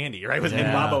 Zooch, and Andy, right? And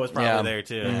Mambo was probably there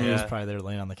too. Yeah, he was probably there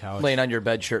laying on the couch. Laying on your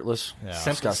bed shirtless. Yeah.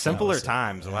 Simpler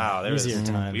times. Wow, there Easier was,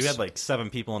 times. We had like 7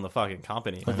 people in the fucking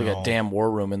company. Looked like a damn war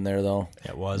room in there, though.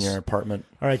 It was. In your apartment.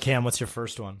 All right, Cam, what's your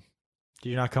first one? Did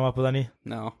you not come up with any?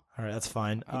 No. All right, that's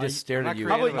fine. He just stared at you.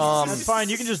 That's fine.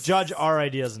 You can just judge our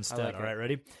ideas instead. All right,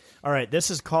 ready? All right,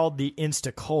 this is called the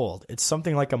Insta-Cold. It's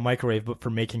something like a microwave, but for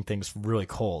making things really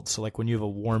cold. So like when you have a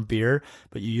warm beer,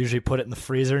 but you usually put it in the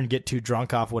freezer and get too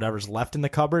drunk off whatever's left in the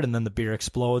cupboard, and then the beer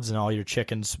explodes and all your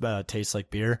chickens taste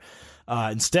like beer.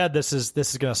 Instead, this is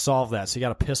going to solve that. So you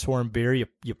got a piss warm beer. You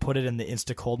put it in the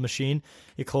Insta-Cold machine.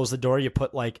 You close the door. You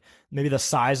put like maybe the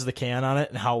size of the can on it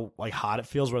and how like hot it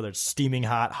feels, whether it's steaming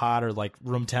hot, or like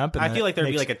room temp. And I feel like there'd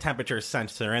be like a temperature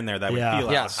sensor in there that would feel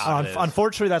how hot it is.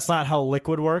 Unfortunately, that's not how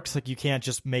liquid works. Like you can't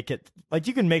just make it like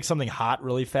you can make something hot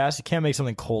really fast. You can't make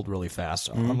something cold really fast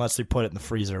unless you put it in the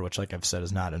freezer, which, like I've said,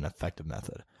 is not an effective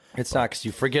method. It's not because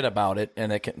you forget about it,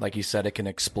 and it can, like you said, it can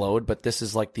explode. But this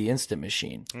is like the instant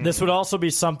machine. This would also be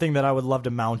something that I would love to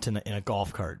mount in a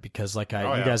golf cart because, like you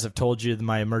guys have told you,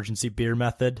 my emergency beer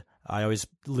method. I always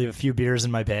leave a few beers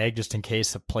in my bag just in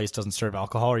case a place doesn't serve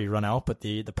alcohol or you run out. But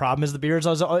the problem is the beer is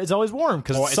always warm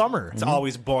because it's summer. It's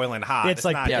always boiling hot. It's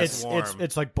like not just warm.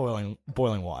 it's like boiling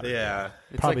water. Yeah.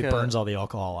 Probably like burns all the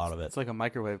alcohol out of it. It's like a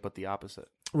microwave, but the opposite.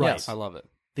 Right. Yes. I love it.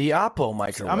 The Oppo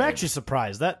microwave. I'm actually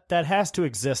surprised that has to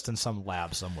exist in some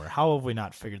lab somewhere. How have we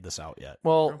not figured this out yet?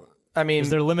 Well, I mean, is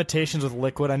there limitations with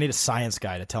liquid? I need a science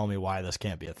guy to tell me why this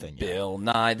can't be a thing yet. Bill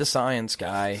Nye, the science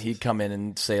guy, he'd come in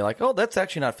and say like, "Oh, that's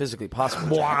actually not physically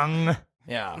possible." Boing.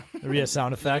 Yeah, there'd be a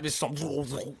sound effect,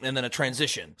 and then a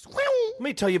transition. Let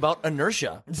me tell you about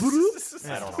inertia.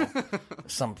 I don't know,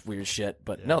 some weird shit,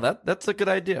 but no, that's a good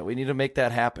idea. We need to make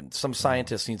that happen. Some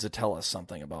scientist needs to tell us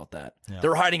something about that. Yeah.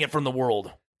 They're hiding it from the world.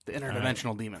 The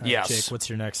interdimensional demon. Yes. Jake, what's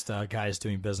your next guys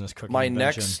doing business cooking? My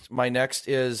invention? next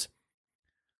is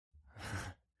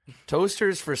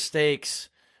toasters for steaks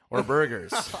or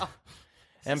burgers.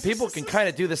 And people can kind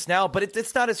of do this now, but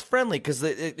it's not as friendly because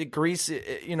the grease,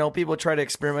 people try to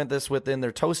experiment this within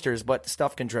their toasters, but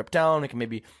stuff can drip down. It can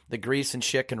maybe the grease and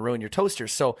shit can ruin your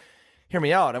toasters. So hear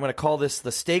me out. I'm going to call this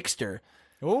the Steakster.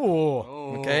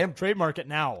 Oh, okay. Trademark it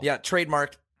now. Yeah,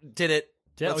 trademark. Did it.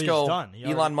 Let's go. Done.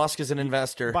 Elon Musk is an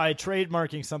investor. By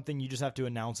trademarking something, you just have to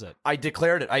announce it. I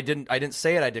declared it. I didn't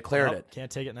say it. I declared it. Can't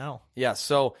take it now. Yeah.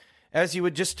 So as you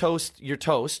would just toast your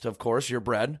toast, of course, your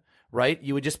bread, right?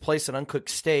 You would just place an uncooked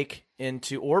steak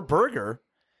or burger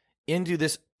into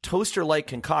this toaster-like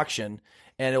concoction,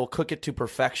 and it will cook it to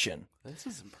perfection. This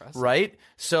is impressive. Right?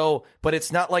 So, but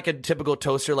it's not like a typical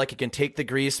toaster, like it can take the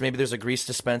grease. Maybe there's a grease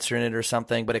dispenser in it or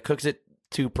something, but it cooks it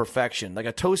to perfection. Like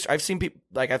a toaster, I've seen people,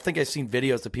 I think I've seen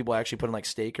videos of people actually putting like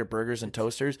steak or burgers in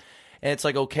toasters, and it's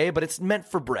like, okay, but it's meant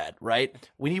for bread, right?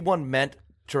 We need one meant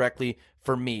directly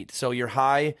for meat. So you're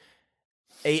high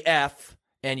AF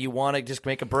and you want to just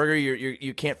make a burger,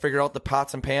 you can't figure out the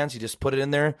pots and pans, you just put it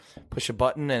in there, push a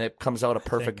button, and it comes out a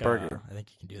perfect burger. I think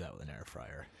you can do that with an air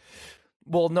fryer.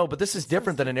 Well, no, but this is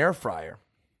different than an air fryer.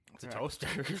 It's a toaster.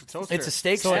 It's a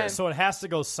steak stand. So it has to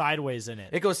go sideways in it.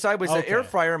 It goes sideways. Okay. The air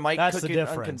fryer might cook it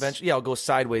unconventional. Yeah, it'll go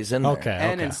sideways in there. Okay.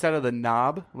 And instead of the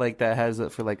knob, like that has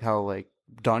it for like how like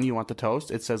done you want the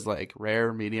toast, it says like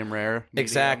rare, medium rare. Medium.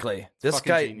 Exactly. It's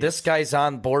This guy's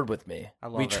on board with me. I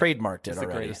love we it. trademarked it It's already.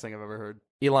 the greatest thing I've ever heard.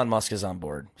 Elon Musk is on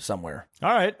board somewhere.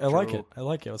 All right. I like it.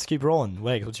 Let's keep rolling.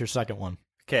 Wait, what's your second one?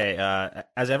 Okay,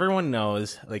 as everyone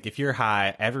knows, like if you're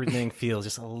high, everything feels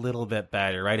just a little bit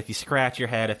better, right? If you scratch your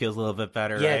head, it feels a little bit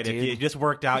better, right? Dude. If you just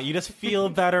worked out, you just feel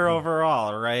better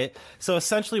overall, right? So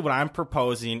essentially what I'm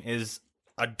proposing is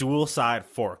a dual side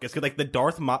fork. It's like the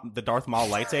Darth Maul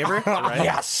lightsaber, right?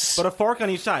 Yes. But a fork on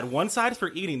each side. One side is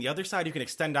for eating. The other side you can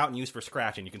extend out and use for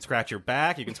scratching. You can scratch your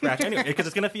back. You can scratch anywhere because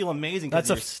it's going to feel amazing because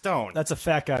you're stoned. That's a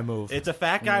fat guy move. It's a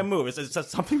fat guy move.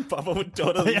 It's something Bubba would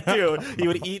totally do. He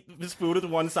would eat his food with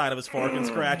one side of his fork and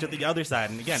scratch at the other side.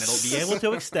 And again, it'll be able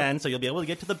to extend, so you'll be able to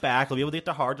get to the back. You'll be able to get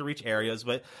to hard to reach areas.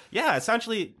 But yeah,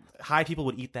 essentially, high people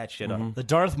would eat that shit up. The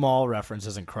Darth Maul reference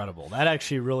is incredible. That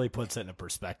actually really puts it into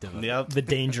perspective.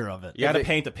 The danger of it. You got to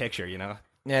paint the picture, you know?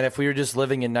 And if we were just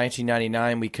living in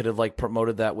 1999, we could have like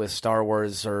promoted that with Star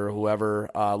Wars or whoever,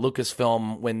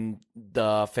 Lucasfilm, when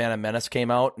the Phantom Menace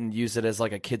came out, and used it as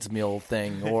like a kids meal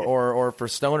thing, or for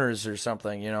stoners or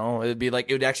something. You know, it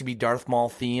would actually be Darth Maul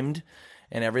themed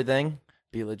and everything.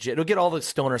 Be legit. It'll get all the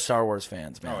stoner Star Wars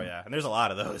fans, man. Oh yeah, and there's a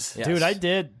lot of those. Yes. Dude, I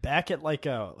did back at like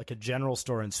a general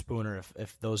store in Spooner.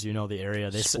 If those of you know the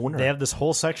area, they have this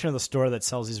whole section of the store that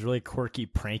sells these really quirky,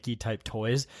 pranky type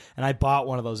toys. And I bought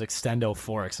one of those extendo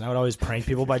forks, and I would always prank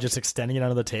people by just extending it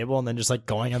onto the table and then just like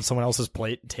going on someone else's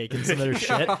plate and taking some of their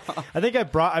shit. I think I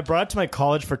brought it to my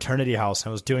college fraternity house, and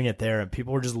I was doing it there, and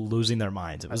people were just losing their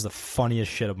minds. It was the funniest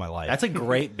shit of my life. That's a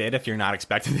great bit if you're not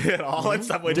expecting it at all, and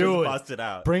someone just busts it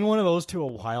out. Bring one of those to a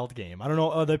wild game. I don't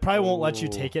know. They probably won't let you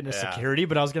take it into security,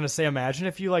 but I was gonna say, imagine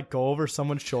if you like go over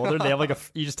someone's shoulder, they have like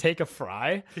you just take a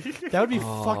fry. That would be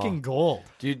fucking gold.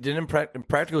 Dude, didn't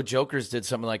Practical Jokers did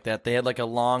something like that? They had like a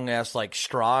long ass like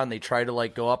straw, and they tried to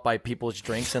like go up by people's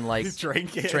drinks and like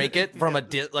drink it from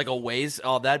a ways.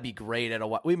 Oh, that'd be great.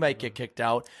 We might get kicked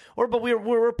out, but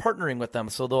we're partnering with them,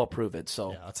 so they'll approve it.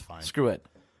 So yeah, that's fine. Screw it.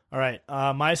 All right,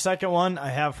 my second one I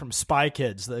have from Spy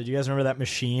Kids. Do you guys remember that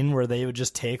machine where they would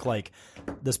just take like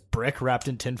this brick wrapped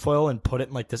in tinfoil and put it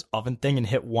in like this oven thing and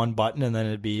hit one button, and then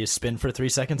it'd be spin for 3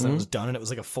 seconds and it was done, and it was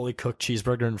like a fully cooked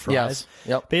cheeseburger and fries. Yes.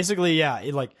 Yep. Basically, yeah,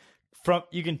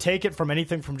 you can take it from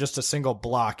anything from just a single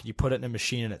block. You put it in a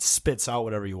machine and it spits out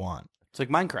whatever you want. It's like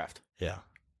Minecraft. Yeah.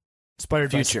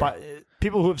 Inspired by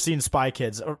people who have seen Spy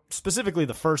Kids, or specifically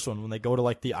the first one, when they go to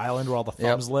like the island where all the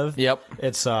thumbs live. Yep.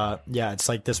 It's it's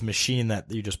like this machine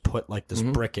that you just put like this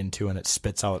brick into, and it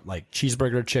spits out like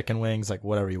cheeseburger, chicken wings, like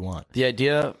whatever you want. The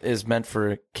idea is meant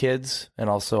for kids and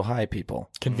also high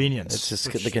people. Convenience. It's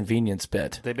just the convenience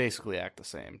bit. They basically act the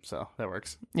same, so that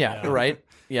works. Yeah. Right.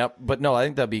 Yep. But no, I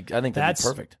think that'd be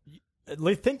perfect.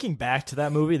 Thinking back to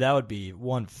that movie, that would be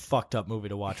one fucked up movie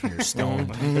to watch when you're stoned.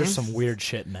 There's some weird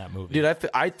shit in that movie. Dude,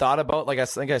 I thought about, like, I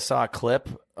think I saw a clip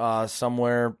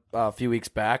somewhere a few weeks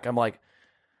back. I'm like,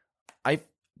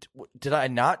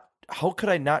 how could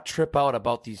I not trip out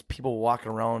about these people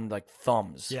walking around like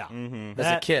thumbs? Yeah. As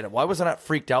a kid, why was I not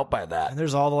freaked out by that? And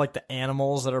there's all the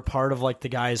animals that are part of like the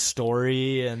guy's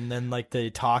story, and then like they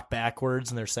talk backwards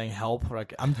and they're saying help.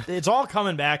 Like, it's all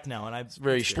coming back now, and it's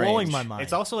very strange. Blowing my mind.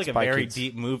 It's also like a very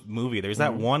deep movie. There's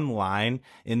that one line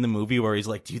in the movie where he's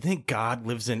like, "Do you think God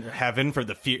lives in heaven for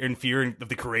the fear of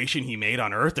the creation He made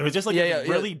on earth?" It was just like a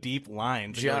really deep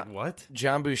line. Like, what?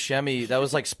 John Buscemi. That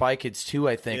was like Spy Kids 2,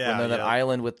 I think. When they're that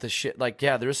island with the shit. Like,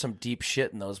 there's some deep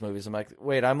shit in those movies. I'm like,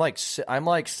 wait, I'm like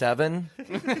 7.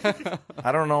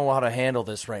 I don't know how to handle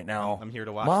this right now. I'm here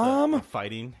to watch Mom? the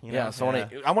fighting. You know? So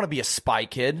I want to be a spy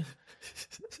kid.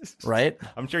 Right?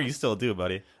 I'm sure you still do,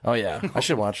 buddy. Oh yeah, I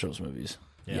should watch those movies.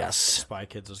 Yeah, yes, Spy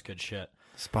Kids was good shit.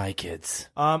 Spy Kids.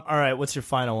 All right, what's your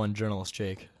final one, journalist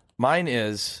Jake? Mine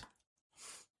is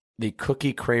the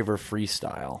Cookie Craver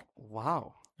Freestyle.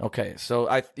 Wow. Okay,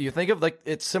 so you think of like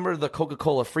it's similar to the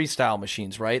Coca-Cola freestyle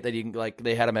machines, right? That you can like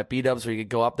they had them at B-Dubs where you could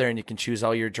go up there and you can choose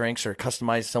all your drinks or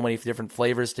customize so many different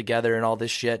flavors together and all this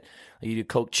shit. You do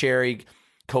Coke Cherry,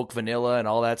 Coke Vanilla, and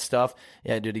all that stuff.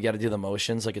 Yeah, dude, you got to do the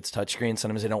motions like it's touchscreen.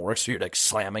 Sometimes they don't work, so you're like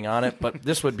slamming on it. But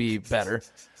this would be better.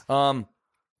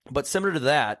 But similar to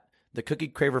that, the Cookie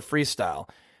Craver Freestyle,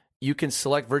 you can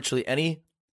select virtually any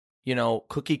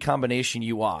cookie combination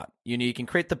you want. You can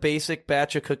create the basic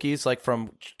batch of cookies, like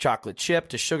from chocolate chip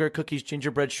to sugar cookies,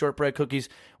 gingerbread, shortbread cookies,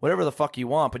 whatever the fuck you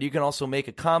want. But you can also make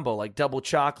a combo like double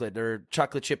chocolate or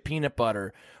chocolate chip peanut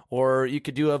butter, or you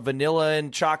could do a vanilla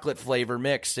and chocolate flavor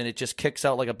mix, and it just kicks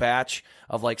out like a batch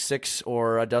of like 6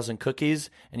 or a dozen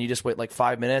cookies, and you just wait like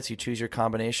 5 minutes. You choose your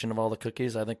combination of all the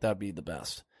cookies. I think that'd be the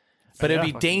best. But it'd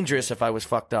be dangerous if I was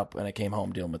fucked up and I came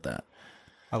home dealing with that.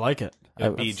 I like it. It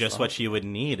would be just what you would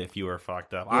need if you were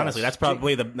fucked up. Honestly, that's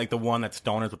probably the one that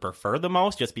stoners would prefer the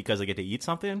most, just because they get to eat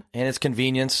something. And it's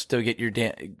convenience to get your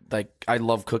I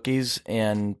love cookies,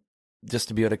 and just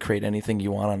to be able to create anything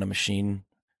you want on a machine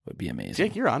would be amazing.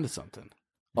 Jake, you're onto something.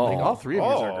 Like, all three of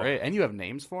these are great, and you have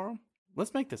names for them.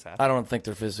 Let's make this happen. I don't think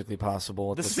they're physically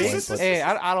possible at this point. Hey,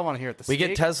 I don't want to hear it. We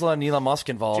get Tesla and Elon Musk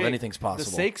involved. Anything's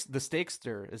possible. The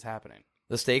Steakster is happening.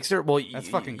 The Steakster? Well, that's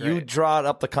fucking great. You draw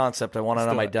up the concept. I want it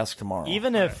on my desk tomorrow.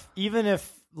 Even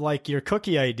if like your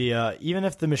cookie idea, even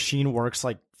if the machine works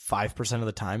like 5% of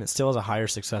the time, it still has a higher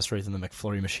success rate than the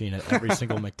McFlurry machine at every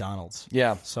single McDonald's.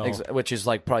 Yeah, so which is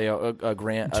like probably a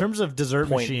grand. In terms of dessert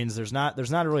machines, there's not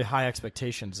really high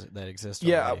expectations that exist.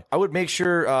 Yeah, already. I would make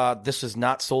sure this is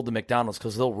not sold to McDonald's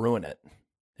because they'll ruin it.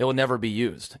 It will never be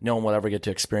used. No one will ever get to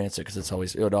experience it because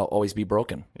it would always be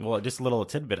broken. Well, just a little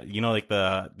tidbit. You know, like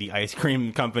the ice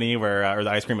cream company or the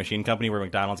ice cream machine company where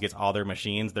McDonald's gets all their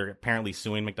machines. They're apparently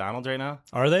suing McDonald's right now.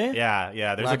 Are they?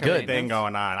 Yeah. There's a good thing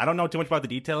going on. I don't know too much about the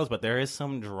details, but there is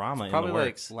some drama in the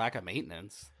works. Like lack of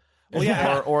maintenance. Well,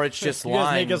 yeah, or it's just you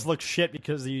guys make us look shit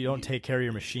because you don't take care of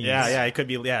your machines. Yeah, it could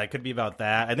be. Yeah, it could be about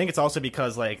that. I think it's also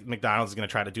because like McDonald's is going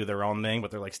to try to do their own thing,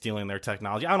 but they're like stealing their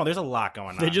technology. I don't know. There's a lot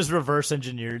going on. They just reverse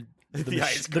engineered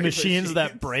the machines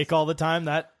that break all the time.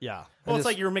 Well, it's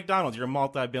like you're McDonald's. You're a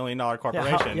multi-billion-dollar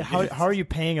corporation. How are you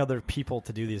paying other people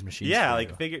to do these machines? Yeah,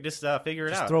 like figure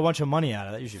it out. Throw a bunch of money at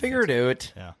it. That usually figure it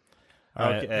out. Yeah. All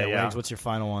right, Wags, what's your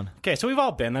final one? Okay, so we've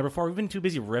all been there before. We've been too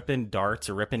busy ripping darts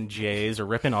or ripping J's or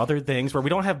ripping other things where we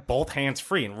don't have both hands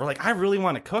free. And we're like, I really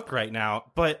want to cook right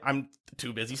now, but I'm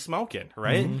too busy smoking,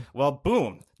 right? Mm-hmm. Well,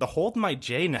 boom. The Hold My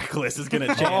J necklace is going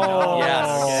to change.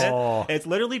 Yes. It's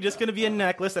literally just going to be a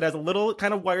necklace that has a little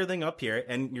kind of wire thing up here,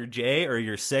 and your J or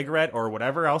your cigarette or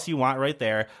whatever else you want right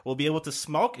there will be able to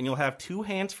smoke, and you'll have two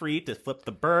hands free to flip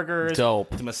the burgers, to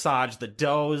massage the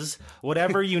doughs,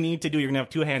 whatever you need to do, you're going to have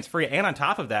two hands free. And on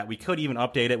top of that, we could even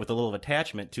update it with a little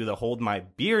attachment to the Hold My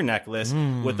Beer necklace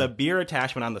with a beer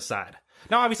attachment on the side.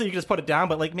 Now, obviously, you can just put it down,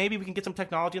 but like maybe we can get some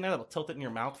technology in there that'll tilt it in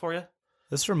your mouth for you.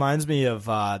 This reminds me of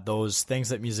those things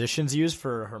that musicians use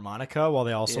for harmonica while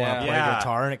they also want to play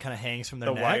guitar, and it kind of hangs from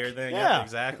their neck. The wire thing, yeah,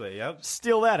 exactly, yep.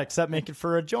 Steal that, except make it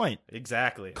for a joint.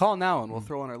 Exactly. Call now, and we'll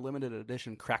throw in our limited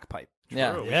edition crack pipe.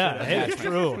 Yeah, hey, it's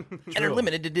true. And our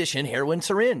limited edition heroin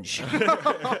syringe.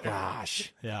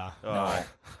 Gosh. Yeah. No.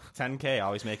 10K,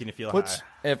 always making you feel high.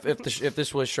 If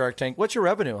this was Shark Tank, what's your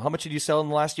revenue? How much did you sell in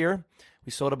the last year?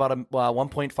 We sold about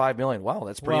 1.5 million. Wow,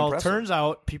 that's pretty impressive. Well, it turns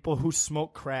out people who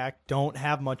smoke crack don't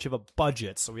have much of a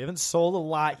budget, so we haven't sold a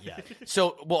lot yet.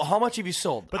 How much have you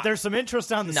sold? But there's some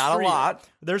interest on the street. Not a lot.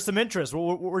 There's some interest.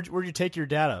 Where'd you take your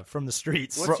data? From the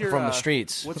streets. From the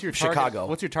streets. What's your Chicago?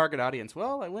 What's your target audience?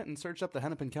 Well, I went and searched up the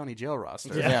Hennepin County jail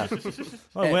roster. Yeah.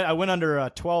 I went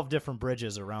under 12 different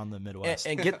bridges around the Midwest.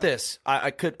 And get this, I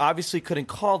couldn't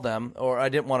call them, or I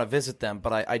didn't want to visit them,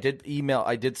 but I did email.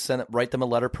 I did write them a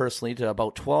letter personally to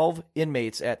about 12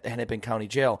 inmates at the Hennepin County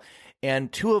Jail,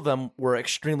 and 2 of them were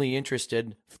extremely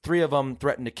interested. 3 of them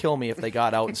threatened to kill me if they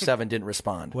got out, and 7 didn't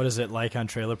respond. What is it like on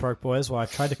Trailer Park Boys? Well, I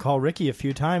tried to call Ricky a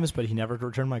few times, but he never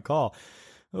returned my call.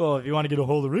 Well, if you want to get a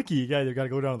hold of Ricky, you either got to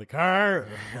go down to the car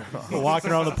or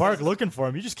walking around the park looking for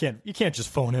him. You can't just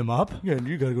phone him up. Yeah,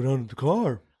 you got to go down to the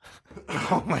car.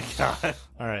 Oh my God.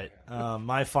 All right.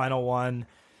 My final one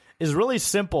is really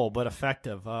simple but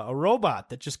effective. A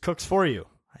robot that just cooks for you.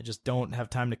 I just don't have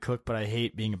time to cook, but I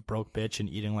hate being a broke bitch and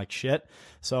eating like shit.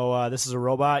 So this is a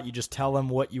robot. You just tell them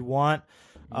what you want.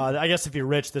 I guess if you're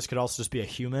rich, this could also just be a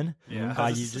human. Yeah.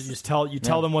 You just tell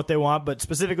them what they want. But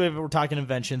specifically, if we're talking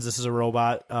inventions, this is a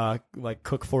robot like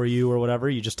cook for you or whatever.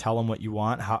 You just tell them what you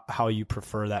want, how you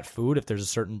prefer that food, if there's a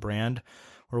certain brand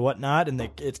or whatnot. And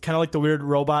it's kind of like the weird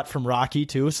robot from Rocky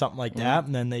too, something like that.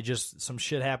 And then some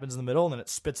shit happens in the middle, and then it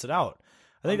spits it out.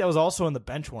 I think that was also in the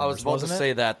Benchwarmers. I was about to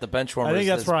say that the Benchwarmers. I think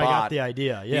that's where I got the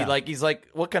idea. Yeah, he's like,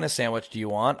 what kind of sandwich do you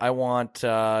want? I want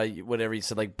whatever he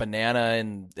said, like banana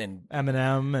and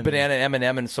M&M and banana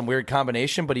M&M and some weird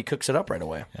combination, but he cooks it up right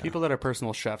away. Yeah. People that are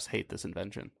personal chefs hate this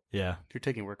invention. Yeah, you're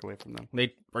taking work away from them.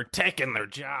 They were taking their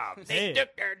jobs. Hey.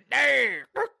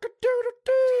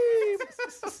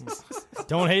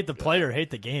 Don't hate the player,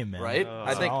 hate the game, man. Right?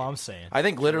 That's all I'm saying. I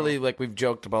think literally, like we've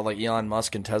joked about, like Elon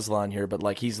Musk and Tesla on here, but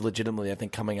like he's legitimately, I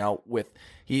think, coming out with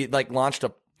launched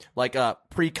a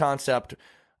pre-concept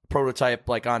prototype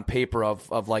like on paper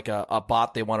of like a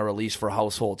bot they want to release for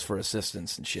households for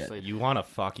assistance and shit. So you want to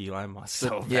fuck Elon Musk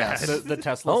so bad? Yes. The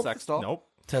Tesla sex doll. Nope.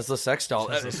 Tesla sex doll.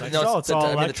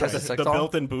 The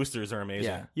built-in boosters are amazing.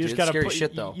 Yeah, you just got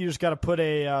to put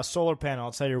a solar panel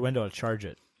outside your window to charge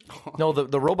it. No,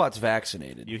 the robot's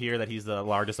vaccinated. You hear that he's the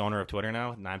largest owner of Twitter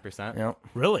now, 9%. Yep.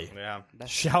 Really? Yeah.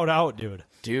 Shout out, dude.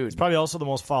 He's probably also the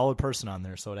most followed person on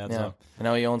there, so it adds up. And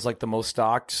now he owns like the most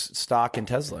stock in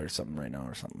Tesla or something right now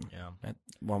or something. Yeah.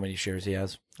 How many shares he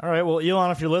has. All right, well,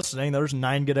 Elon, if you're listening, there's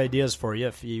 9 good ideas for you.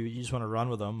 If you just want to run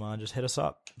with them, just hit us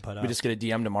up. But we just get a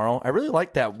DM tomorrow. I really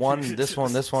like that one, this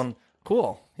one.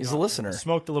 Cool. He's a listener.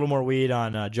 Smoked a little more weed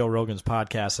on Joe Rogan's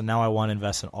podcast, and now I want to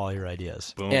invest in all your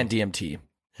ideas. Boom. And DMT.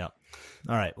 Yeah.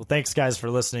 All right. Well, thanks, guys,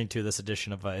 for listening to this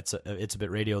edition of It's a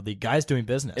Bit Radio. The guys doing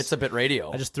business. It's a Bit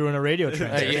Radio. I just threw in a radio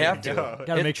transition. You have to.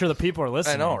 Got to make sure the people are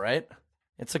listening. I know, right?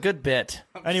 It's a good bit.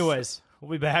 Anyways,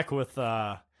 we'll be back with,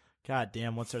 God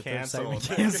damn, what's our third segment?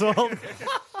 Canceled.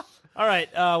 All right.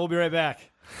 We'll be right back.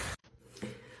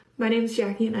 My name's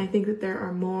Jackie, and I think that there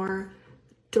are more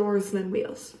doors than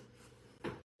wheels.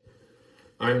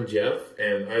 I'm Jeff,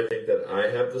 and I think that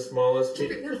I have the smallest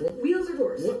teeth. Wheels or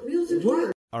doors? What wheels or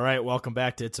doors? All right, welcome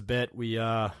back to It's a Bit. We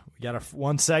got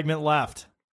one segment left.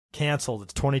 Canceled.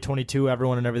 It's 2022.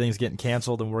 Everyone and everything's getting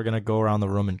canceled, and we're going to go around the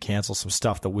room and cancel some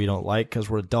stuff that we don't like because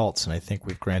we're adults, and I think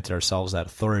we've granted ourselves that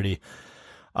authority.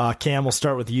 Cam, we'll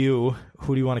start with you.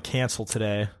 Who do you want to cancel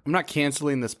today? I'm not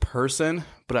canceling this person,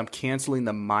 but I'm canceling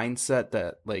the mindset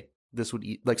that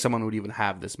someone would even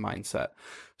have this mindset.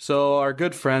 So our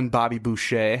good friend Bobby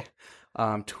Boucher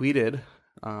tweeted,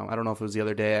 I don't know if it was the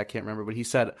other day, I can't remember, but he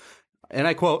said, and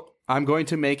I quote, "I'm going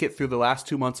to make it through the last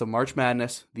 2 months of March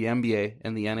Madness, the NBA,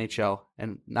 and the NHL,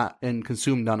 and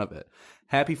consume none of it.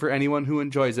 Happy for anyone who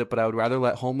enjoys it, but I would rather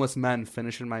let homeless men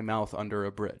finish in my mouth under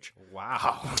a bridge."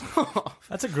 Wow.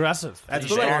 That's aggressive. That's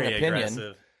a very opinion.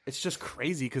 aggressive. It's just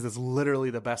crazy because it's literally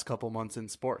the best couple months in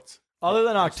sports. Other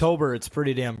than October, it's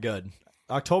pretty damn good.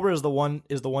 October is the one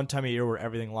time of year where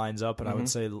everything lines up, and I would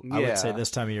say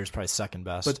this time of year is probably second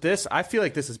best. But I feel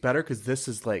like this is better because this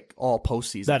is like all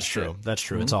postseason. That's true. That's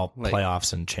true. It's all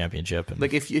playoffs and championship. And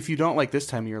like if you don't like this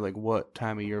time of year, like what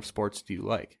time of year of sports do you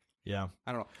like? Yeah,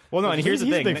 I don't know. Well, no, and here's the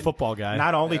thing: he's a big football guy.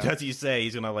 Not only does he say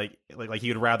he's gonna like he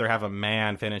would rather have a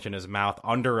man finish in his mouth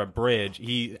under a bridge,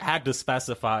 he had to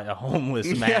specify a homeless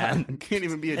man. Yeah, can't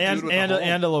even be a and dude with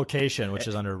and a location, which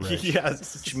is under a bridge.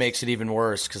 Yes, which makes it even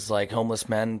worse because like homeless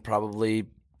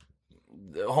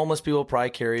people probably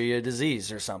carry a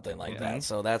disease or something like that.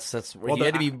 So that's where you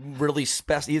had to be really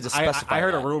specify. I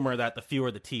heard a rumor that the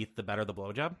fewer the teeth, the better the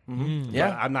blowjob. Mm-hmm.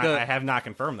 Yeah, I have not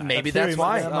confirmed that. Maybe that's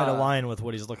why that might align with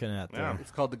what he's looking at there. Yeah.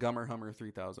 It's called the Gummer Hummer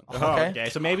 3000. Okay.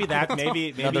 So maybe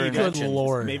Good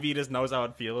Lord. Maybe he just knows how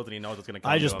it feels and he knows it's going to come.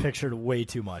 I just pictured way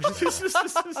too much,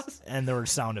 and there were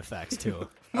sound effects too.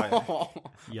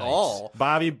 Oh,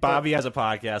 Bobby has a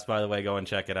podcast, by the way. Go and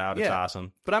check it out. It's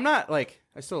awesome. But I'm not like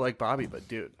I still like Bobby, but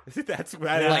dude, that's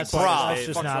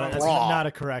just not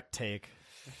a correct take.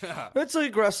 It's an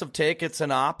aggressive take. It's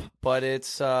an op, but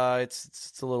it's a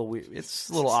little weird. It's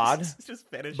a little odd. Just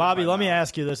finish Bobby, let me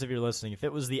ask you this: if you're listening, if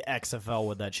it was the XFL,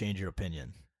 would that change your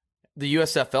opinion? The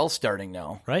USFL starting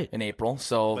now, right in April,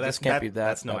 so this can't be that.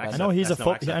 That's no. I know he's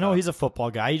a football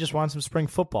guy. He just wants some spring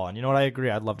football, and you know what? I agree.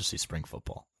 I'd love to see spring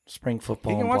football. Spring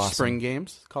football. You can watch blossom. spring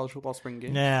games, college football spring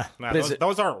games. Nah,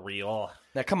 those aren't real.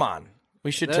 Now, come on. We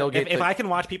should tailgate. If I can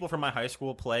watch people from my high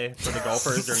school play for the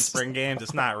Gophers during spring games,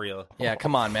 it's not real. Yeah,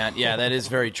 come on, man. Yeah, that is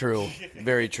very true.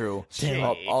 Very true.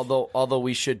 Although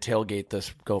we should tailgate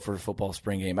this Gopher football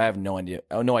spring game. I have no idea.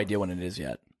 No idea when it is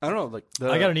yet. I don't know. Like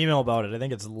I got an email about it. I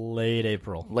think it's late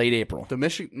April. Late April. The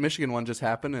Michigan one just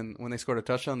happened, and when they scored a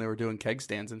touchdown, they were doing keg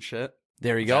stands and shit.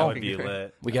 There you go. That would be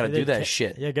lit. We got to do that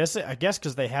shit. Yeah, I guess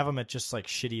because they have them at just like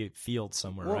shitty fields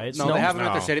somewhere, right? No, they have them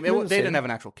at their stadium. They didn't have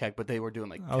an actual keg, but they were doing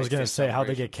like. I was gonna say how'd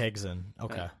they get kegs in?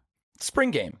 Okay, yeah.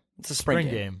 Spring game. It's a spring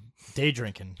game. Day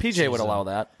drinking. PJ would allow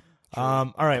that.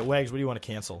 All right, Wags, what do you want to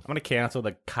cancel? I'm going to cancel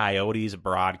the Coyotes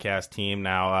broadcast team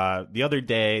now. The other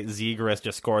day, Zegras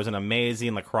just scores an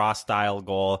amazing lacrosse-style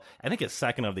goal. I think it's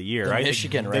second of the year, right?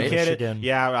 Michigan, right? Michigan.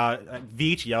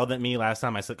 Veach yelled at me last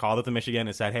time. I called it the Michigan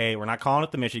and said, hey, we're not calling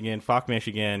it the Michigan. Fuck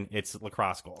Michigan. It's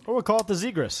lacrosse goal. Or we'll call it the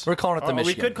Zegras. We're calling it the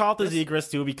Michigan. We could call it the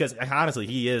Zegras, too, because honestly,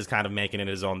 he is kind of making it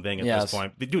his own thing at this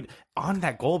point. But, dude, on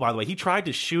that goal, by the way, he tried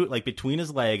to shoot like between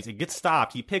his legs. It gets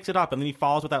stopped. He picks it up, and then he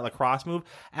falls with that lacrosse move.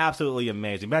 Absolutely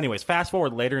amazing. But anyways, fast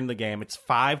forward later in the game. It's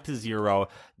 5-0,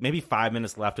 maybe 5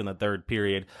 minutes left in the third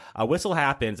period. A whistle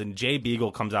happens, and Jay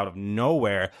Beagle comes out of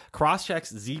nowhere,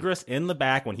 cross-checks Zegras in the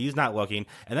back when he's not looking,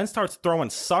 and then starts throwing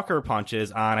sucker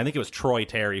punches on, I think it was Troy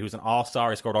Terry, who's an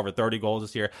all-star. He scored over 30 goals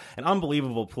this year. An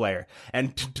unbelievable player.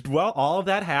 And while all of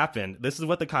that happened, this is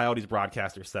what the Coyotes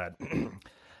broadcaster said.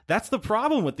 That's the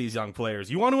problem with these young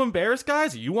players. You want to embarrass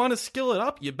guys? You want to skill it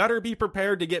up? You better be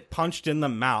prepared to get punched in the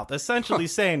mouth. Essentially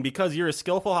saying because you're a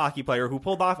skillful hockey player who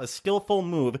pulled off a skillful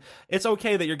move, it's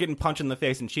okay that you're getting punched in the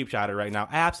face and cheap shotted right now.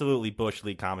 Absolutely Bush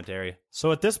League commentary.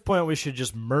 So at this point, we should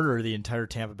just murder the entire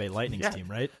Tampa Bay Lightning team,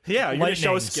 right? Yeah, you're going to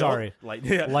show skill. Sorry.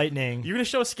 Lightning. You're going to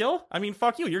show skill? I mean,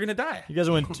 fuck you. You're going to die. You guys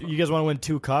want to win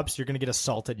 2 cups? You're going to get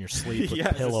assaulted in your sleep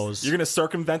with pillows. You're going to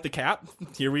circumvent the cap?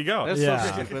 Here we go. That's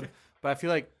so stupid. But I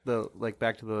feel like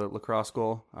back to the lacrosse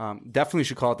goal, definitely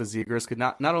should call it the Zegras. Because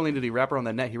not only did he wrap around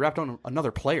the net, he wrapped on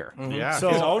another player. Mm-hmm. Yeah, so,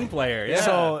 his own player. Yeah.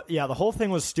 So the whole thing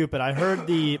was stupid. I heard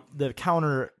the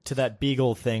counter to that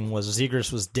Beagle thing was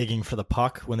Zegras was digging for the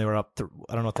puck when they were up.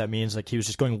 I don't know what that means. Like he was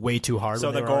just going way too hard.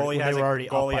 So the goalie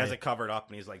has it covered up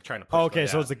and he's like trying to push. Okay,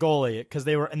 so it's the goalie because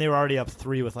they were already up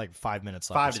 3 with like 5 minutes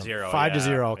left. 5-0. 5-0.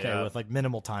 Okay, with like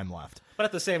minimal time left. But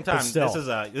at the same time, this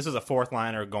is a fourth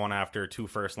liner going after 2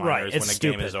 first liners when the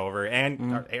game is over.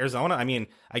 And Arizona, I mean,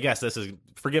 I guess this is,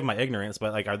 forgive my ignorance,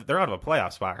 but like they're out of a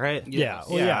playoff spot, right? Yeah.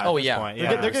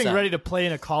 They're getting ready to play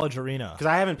in a college arena. Because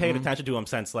I haven't paid attention to them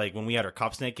since like when we had our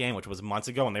Cup Snake game, which was months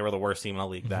ago, and they were the worst team in the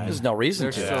league then. There's no reason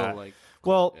They're to. still like.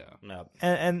 Well,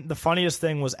 and the funniest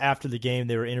thing was after the game,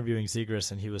 they were interviewing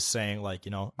Zegras, and he was saying, like,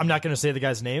 I'm not going to say the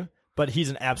guy's name, but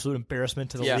he's an absolute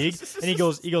embarrassment to the league. And he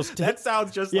goes, that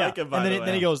sounds just like him. And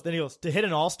then he goes, to hit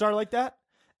an all-star like that,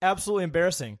 absolutely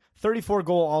embarrassing.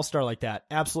 34-goal all-star like that,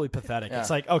 absolutely pathetic. It's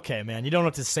like, okay, man, you don't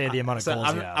have to say the amount of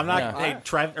goals you have. I'm not. Hey,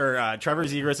 Trevor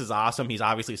Zegras is awesome. He's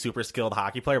obviously a super skilled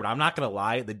hockey player, but I'm not gonna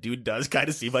lie, the dude does kind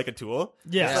of seem like a tool.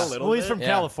 Yeah, well, he's from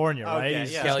California, right? Okay,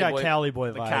 he's got Cali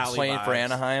boy vibes. Playing for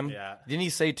Anaheim. Yeah. Didn't he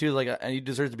say too like he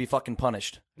deserves to be fucking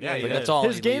punished? Yeah, like, that's all.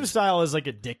 His game style is like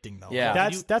addicting though. Yeah,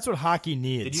 like, that's what hockey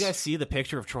needs. Did you guys see the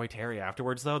picture of Troy Terry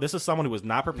afterwards though? This is someone who was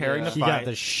not preparing to fight. He got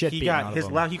the shit beaten out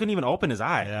of him. He couldn't even open his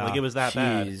eye. Like it was that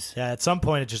bad. Yeah, at some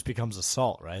point it just becomes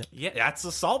assault, right? Yeah, that's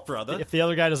assault, brother. If the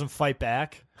other guy doesn't fight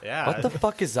back. Yeah. What the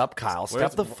fuck is up, Kyle?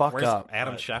 Step the fuck where's up.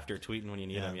 Adam Schefter tweeting when you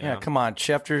need him. Yeah, come on.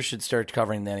 Schefter should start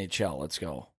covering the NHL. Let's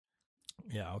go.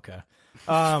 Yeah, okay.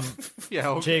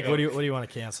 Jake, what do you want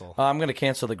to cancel? I'm going to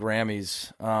cancel the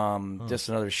Grammys. Just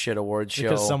another shit award show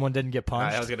because someone didn't get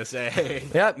punched. I was going to say,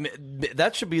 yeah,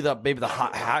 that should be maybe the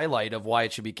highlight of why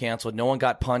it should be canceled. No one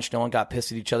got punched. No one got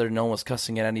pissed at each other. No one was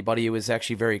cussing at anybody. It was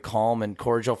actually very calm and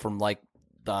cordial. From like,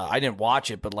 I didn't watch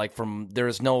it, but like there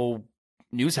was no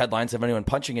news headlines of anyone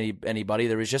punching anybody.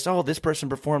 There was just, this person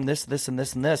performed this, and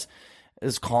this, and this.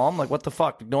 Is calm. Like, what the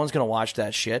fuck? No one's gonna watch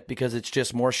that shit because it's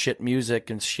just more shit music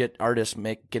and shit artists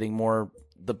getting more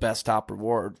the best top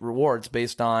rewards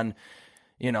based on,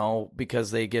 because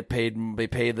they get paid. They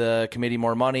pay the committee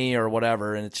more money or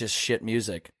whatever, and it's just shit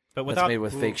music. But that's made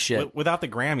with fake shit. Without the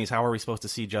Grammys, how are we supposed to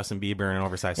see Justin Bieber in an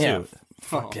oversized suit?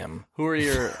 Fuck him. Who are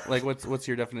your what's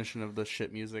your definition of the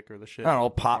shit music or the shit? I don't know,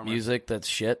 pop music that's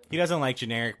shit. He doesn't like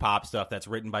generic pop stuff that's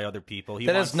written by other people.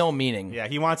 That has no meaning. Yeah,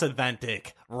 he wants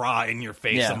authentic, raw, in your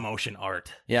face emotion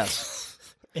art. Yes.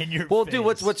 In your face. Dude,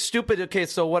 what's stupid? Okay,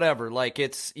 so whatever. Like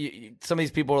some of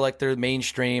these people are like they're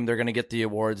mainstream. They're gonna get the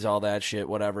awards, all that shit,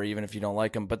 whatever. Even if you don't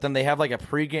like them, but then they have like a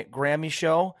pre-Grammy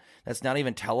show that's not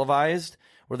even televised,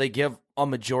 where they give a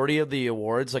majority of the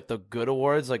awards, like the good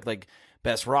awards, like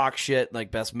best rock shit,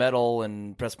 like best metal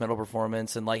and best metal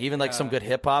performance, and like even like some good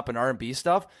hip hop and R&B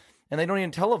stuff, and they don't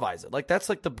even televise it. Like that's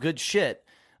like the good shit.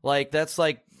 Like that's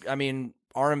like, I mean,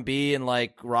 R&B and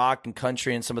like rock and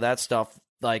country and some of that stuff.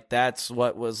 Like that's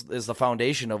what is the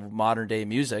foundation of modern day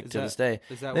music this day.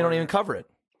 They don't even cover it.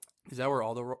 Is that where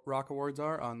all the rock awards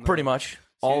are? Pretty much.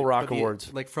 All rock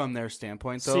awards. Like from their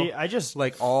standpoint, though. See, I just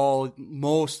like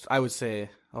most, I would say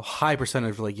a high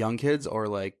percentage of like young kids or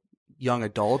like young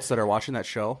adults that are watching that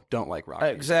show don't like rock.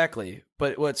 Exactly.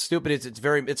 But what's stupid is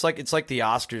it's like the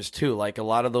Oscars too. Like a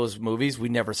lot of those movies we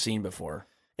never seen before.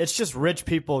 It's just rich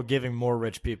people giving more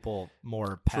rich people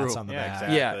more pats on the back.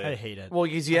 Exactly. Yeah, I hate it. Well,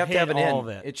 you have to have an in.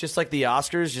 It. It's just like the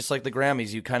Oscars, just like the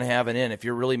Grammys. You kind of have an in. If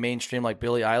you're really mainstream, like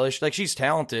Billie Eilish, like she's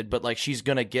talented, but like she's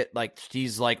gonna get like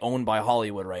she's like owned by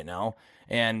Hollywood right now,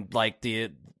 and like the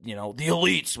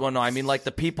elites. Well, no, I mean like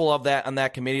the people of that on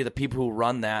that committee, the people who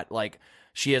run that, like.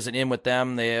 She has an in with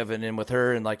them, they have an in with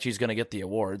her, and like she's going to get the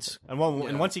awards. And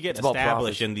once you get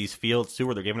established in these fields too,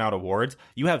 where they're giving out awards,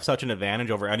 you have such an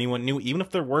advantage over anyone new. Even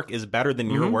if their work is better than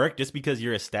your work, just because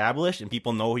you're established and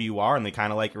people know who you are and they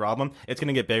kind of like your album, it's going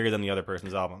to get bigger than the other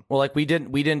person's album. Well, like we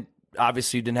didn't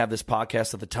obviously didn't have this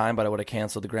podcast at the time, but I would have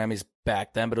canceled the Grammys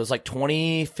back then. But it was like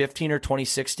 2015 or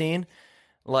 2016.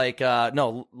 Like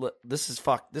no, this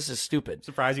is stupid. I'm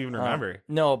surprised you even remember.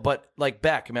 No, but like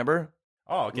Beck, remember?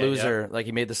 Oh, okay, Loser. Yeah. Like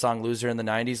he made the song Loser in the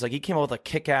 90s. Like he came out with a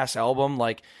kick-ass album.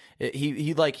 Like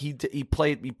He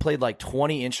played like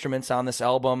 20 instruments on this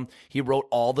album. He wrote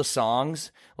all the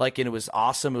songs, and it was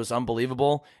awesome. It was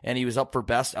unbelievable. And he was up for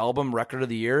Best Album Record of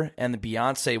the Year, and the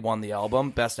Beyonce won the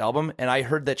album, Best Album. And I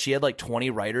heard that she had like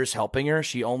 20 writers helping her.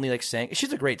 She only sang.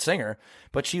 She's a great singer,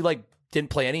 but she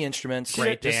didn't play any instruments.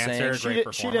 Great dancer, great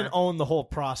performer. She didn't own the whole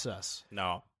process.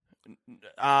 No.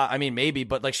 I mean, maybe,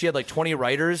 but she had like 20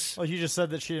 writers. Well, you just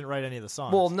said that she didn't write any of the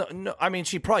songs. Well, no. I mean,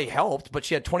 she probably helped, but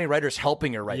she had 20 writers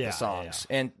helping her write the songs,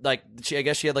 and I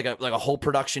guess she had like a whole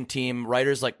production team.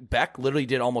 Writers like Beck literally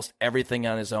did almost everything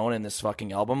on his own in this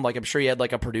fucking album. Like, I'm sure he had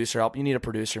like a producer help. You need a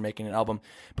producer making an album,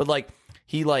 but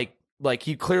he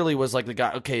clearly was like the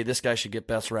guy. Okay, this guy should get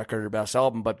best record or best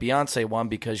album, but Beyonce won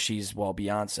because she's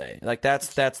Beyonce. Like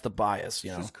that's the bias,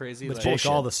 you know. It's crazy. But take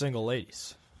all the single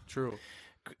ladies. True.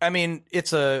 I mean,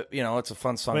 it's a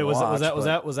fun song. Wait, to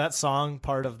watch, was that song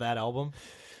part of that album?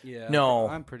 Yeah. No,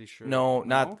 I'm pretty sure. No,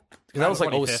 not because that was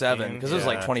like 07. Because it was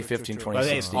like 2015, But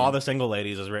 2016. all the single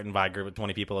ladies was written by a group of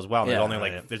 20 people as well. Yeah.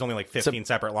 There's only like 15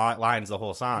 separate lines the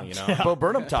whole song. You know. Bo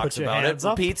Burnham talks about it.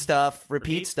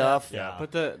 Repeat stuff. Yeah.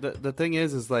 But the thing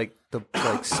is like the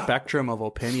spectrum of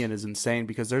opinion is insane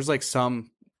because there's like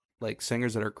some like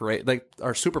singers that are great, like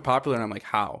are super popular, and I'm like,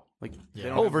 how? Like, they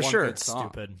don't have for one sure. good song.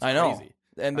 Stupid. I know. Crazy.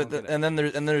 And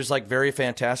then there's like very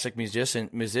fantastic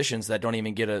musicians that don't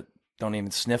even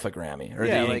sniff a Grammy or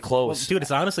even close. Well, dude,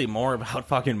 it's honestly more about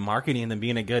fucking marketing than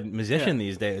being a good musician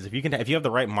these days. If you have the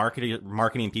right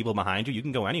marketing people behind you, you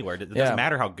can go anywhere. It doesn't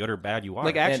matter how good or bad you are.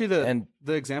 Like actually,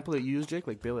 the example that you used, Jake,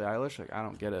 like Billie Eilish, like I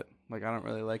don't get it. Like I don't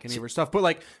really like any of her stuff, but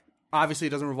like. Obviously, it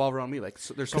doesn't revolve around me. Like,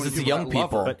 so there's so many people young that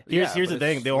love her. But here's the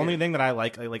thing. The only thing that I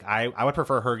like I would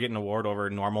prefer her get an award over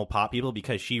normal pop people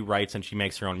because she writes and she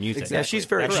makes her own music. Exactly. Yeah, she's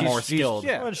very more skilled.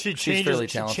 Yeah, well, she fairly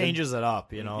changes talented. she changes it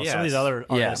up. You know, Yes. some of these other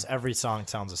artists, every song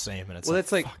sounds the same, and it's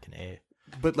it's like fucking A.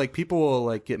 But like people will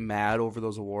like get mad over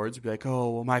those awards, be like,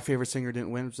 "Oh, well, my favorite singer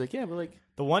didn't win." It's like, yeah, but like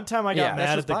the one time I got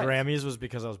mad at the biased. Grammys was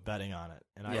because I was betting on it,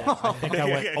 and I think I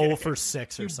went 0 for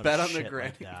 6 or something. Bet on the shit Grammy.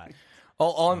 like that.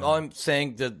 All I'm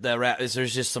saying that rap is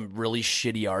there's just some really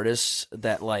shitty artists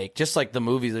that like just like the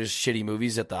movies. There's shitty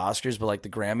movies at the Oscars, but like the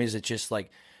Grammys, it's just like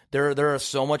there are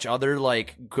so much other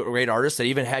like great artists that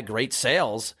even had great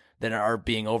sales that are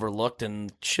being overlooked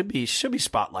and should be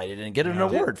spotlighted and get an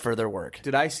award for their work.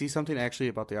 Did I see something actually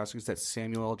about the Oscars that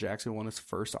Samuel L. Jackson won his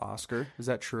first Oscar? Is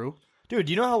that true? Dude,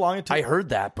 do you know how long it took? I heard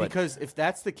that, but because if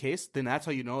that's the case, then that's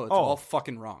how you know it's all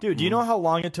fucking wrong. Dude, do you know how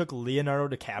long it took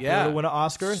Leonardo DiCaprio to win an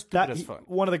Oscar?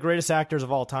 One of the greatest actors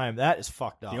of all time. That is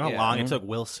fucked up. You know how long it took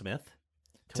Will Smith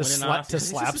to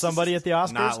slap somebody at the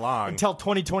Oscars? Not long. Until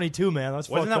 2022, man.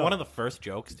 Wasn't that one of the first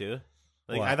jokes, too?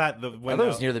 Like, I thought it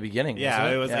was near the beginning. Yeah,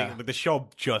 wasn't it was like the show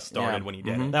just started when he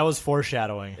did it. That was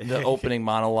foreshadowing. The opening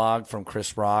monologue from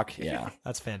Chris Rock. Yeah,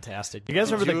 that's fantastic. Do you guys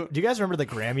remember the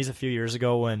Grammys a few years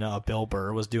ago when Bill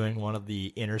Burr was doing one of the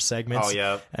inner segments? Oh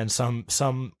yeah, and some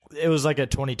it was like a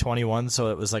 2021,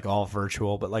 so it was like all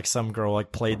virtual, but like some girl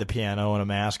like played the piano in a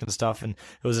mask and stuff, and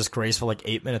it was this graceful like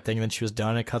 8-minute thing. And then she was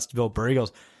done. And it cuts to Bill Burr. He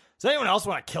goes, does anyone else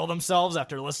want to kill themselves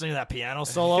after listening to that piano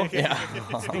solo? Yeah.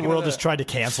 The world just tried to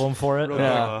cancel him for it.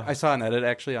 Yeah. I saw an edit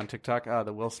actually on TikTok,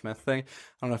 the Will Smith thing. I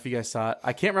don't know if you guys saw it.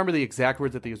 I can't remember the exact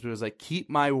words that they used, but it was like,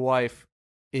 keep my wife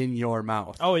in your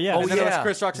mouth. Oh, yeah. And then it was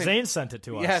Chris Rock saying, Zane sent it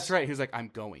to us. Yeah, that's right. He was like, I'm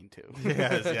going to.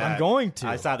 Yes, yeah. I'm going to.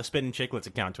 I saw the Spittin' Chicklets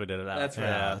account tweeted it out. That's right.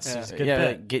 Yeah, it's a good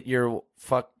bit. Get your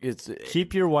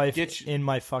keep your wife in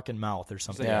my fucking mouth or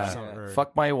something. Yeah.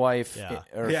 Fuck my wife. Yeah.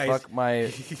 Or Yeah,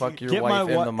 fuck your wife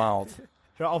in the mouth.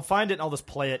 I'll find it and I'll just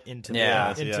play it into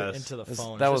the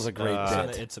phone. That was a great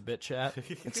bit. It's a bit chat.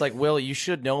 It's like, Will, you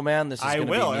should know, man. This is I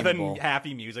gonna will. be And then memeable.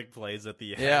 happy music plays at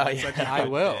the end. Yeah, I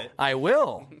will. I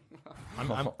will.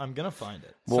 I'm gonna find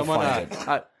it. We'll find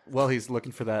it. Well, he's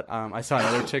looking for that. I saw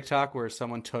another TikTok where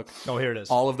someone took here it is.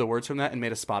 all of the words from that and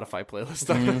made a Spotify playlist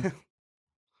of it.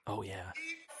 Oh yeah.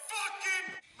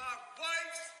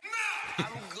 I'm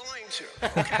going to.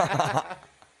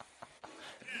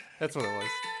 That's what it was.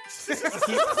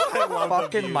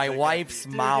 Fucking my wife's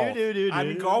mouth.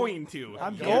 I'm going to.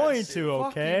 I'm going to,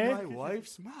 okay? Fucking my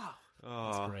wife's mouth.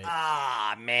 That's great.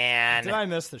 Ah, man. Did I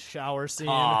miss the shower scene?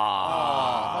 All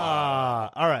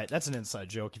right, that's an inside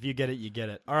joke. If you get it, you get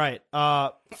it. All right,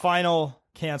 final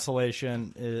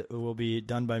cancellation will be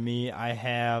done by me. I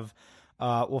have,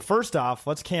 first off,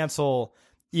 let's cancel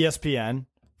ESPN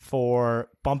for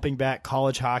bumping back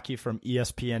college hockey from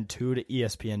ESPN2 to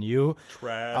ESPNU.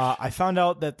 Trash. I found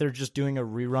out that they're just doing a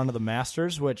rerun of the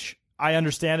Masters, which I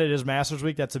understand it is Masters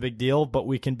Week. That's a big deal, but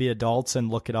we can be adults and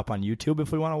look it up on YouTube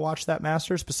if we want to watch that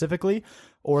Masters specifically,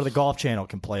 or the Golf Channel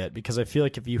can play it, because I feel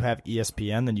like if you have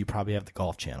ESPN, then you probably have the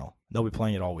Golf Channel. They'll be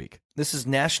playing it all week. This is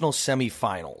national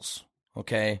semifinals,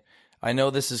 okay? I know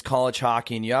this is college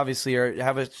hockey, and you obviously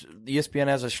ESPN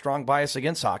has a strong bias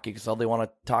against hockey because all they want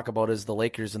to talk about is the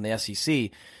Lakers and the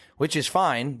SEC, which is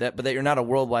fine, but that you're not a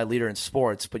worldwide leader in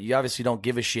sports, but you obviously don't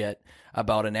give a shit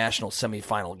about a national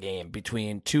semifinal game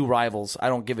between two rivals. I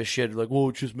don't give a shit. Like, whoa,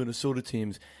 it's just Minnesota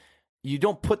teams. You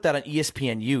don't put that on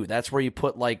ESPNU. That's where you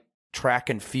put, like, track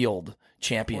and field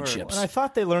championships. And I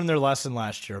thought they learned their lesson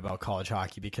last year about college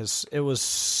hockey because it was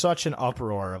such an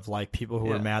uproar of, like, people who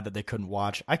were mad that they couldn't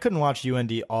watch. I couldn't watch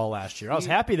UND all last year. I was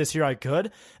happy this year I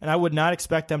could, and I would not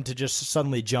expect them to just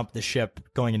suddenly jump the ship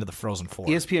going into the Frozen Four.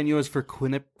 ESPNU is for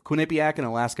Quinnipiac and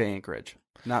Alaska Anchorage,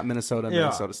 not Minnesota and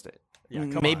Minnesota State. Yeah,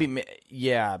 maybe,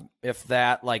 if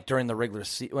that, like, during the regular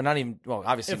season, well, not even, well,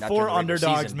 obviously if not four during the regular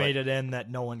underdogs season, made it in that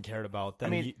no one cared about,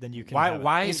 then you can.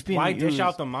 Why dish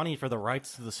out the money for the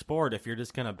rights to the sport if you're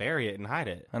just gonna bury it and hide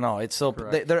it? I know it's so.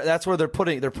 That's where they're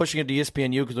pushing it to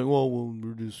ESPNU because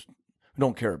we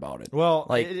don't care about it. Well,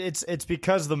 like it's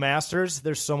because the Masters,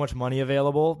 there's so much money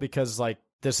available because like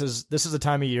this is a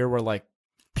time of year where like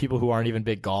people who aren't even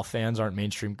big golf fans aren't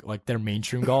mainstream, like they're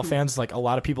mainstream golf fans. Like a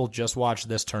lot of people just watch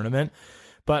this tournament,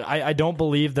 but I don't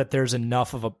believe that there's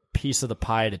enough of a piece of the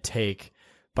pie to take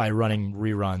by running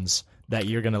reruns that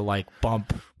you're going to like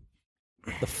bump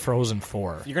the Frozen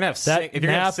Four. You're going to have that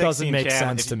math doesn't make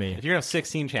sense to me. If you're going to have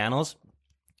 16 channels,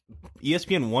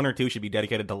 ESPN 1 or 2 should be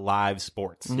dedicated to live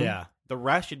sports. Mm-hmm. Yeah. The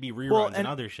rest should be reruns and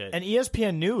other shit. And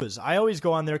ESPN News, I always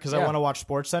go on there because I want to watch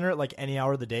SportsCenter at like any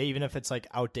hour of the day, even if it's like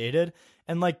outdated.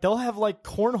 And like they'll have like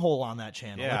cornhole on that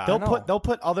channel. Yeah, like, they'll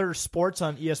put other sports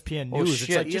on ESPN News. Shit.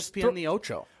 It's like ESPN the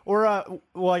Ocho. Or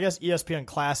I guess ESPN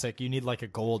Classic. You need like a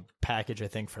gold package, I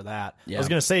think, for that. Yeah. I was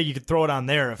gonna say you could throw it on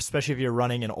there, especially if you're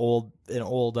running an old,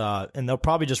 and they'll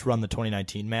probably just run the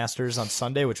 2019 Masters on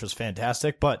Sunday, which was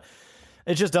fantastic. But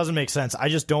it just doesn't make sense. I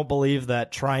just don't believe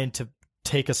that trying to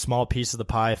take a small piece of the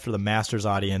pie for the Masters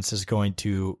audience is going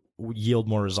to yield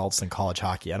more results than college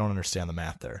hockey. I don't understand the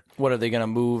math there. What are they going to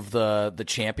move the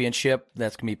championship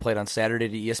that's going to be played on Saturday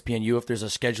to ESPNU if there's a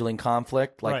scheduling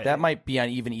conflict? Like that might be on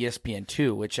even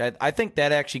ESPN2, which I think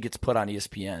that actually gets put on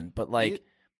ESPN. But like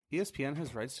ESPN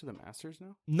has rights to the Masters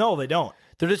now? No, they don't.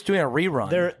 They're just doing a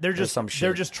rerun.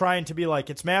 They're just trying to be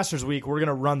like, it's Masters Week. We're going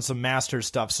to run some Masters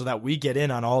stuff so that we get in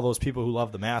on all those people who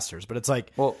love the Masters. But it's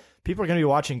like, people are going to be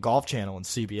watching Golf Channel and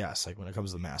CBS like when it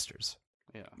comes to the Masters.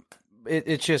 Yeah.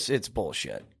 It's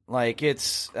bullshit. Like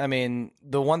the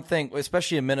one thing,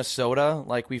 especially in Minnesota,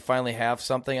 like we finally have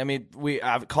something. I mean, we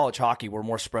have college hockey. We're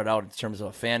more spread out in terms of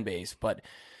a fan base, but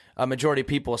a majority of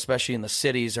people, especially in the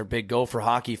cities, are big Gopher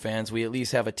hockey fans. We at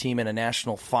least have a team in a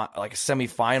national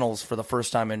semifinals for the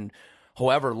first time in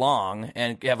however long,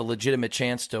 and have a legitimate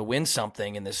chance to win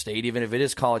something in this state, even if it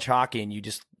is college hockey. And you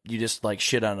just like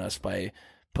shit on us by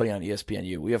putting on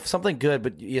ESPNU. We have something good,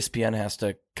 but ESPN has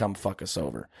to come fuck us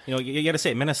over. You know, you got to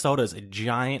say, Minnesota is a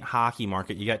giant hockey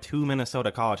market. You got 2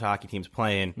 Minnesota college hockey teams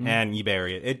playing, and you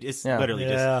bury it. It's literally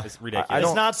just it's ridiculous.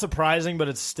 It's not surprising, but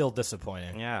it's still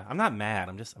disappointing. Yeah, I'm not mad.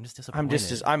 I'm just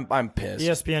disappointed. I'm pissed.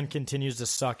 ESPN continues to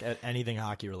suck at anything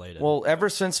hockey related. Well, ever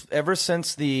since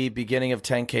the beginning of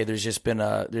 10K,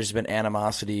 there's been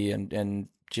animosity and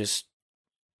just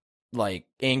like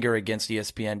anger against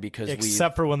ESPN because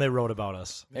except for when they wrote about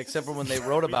us. Except for when they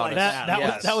wrote about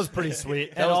us. That was pretty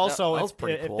sweet. That was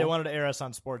pretty if cool. they wanted to air us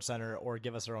on SportsCenter or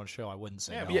give us our own show, I wouldn't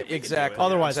say no. Yeah, exactly.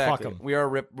 Otherwise, exactly. fuck them. We are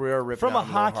ripping from a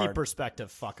hockey hard.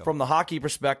 Perspective. Fuck them. From the hockey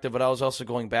perspective, but I was also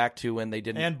going back to when they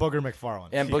didn't and Booger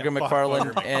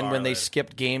McFarland and when they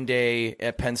skipped game day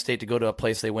at Penn State to go to a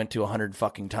place they went to 100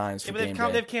 fucking times for game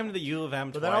day. They've came to the U of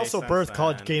M. But that also birthed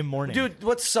college game morning. Dude,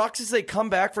 what sucks is they come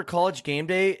back for college game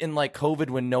day in like COVID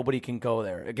when nobody can go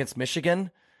there against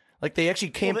Michigan. Like they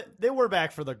actually came. Well, they were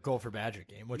back for the Gopher Badger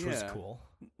game, which was cool.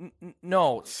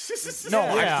 No,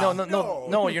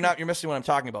 you're not. You're missing what I'm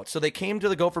talking about. So they came to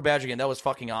the Gopher Badger game. That was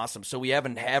fucking awesome. So we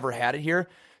haven't ever had it here.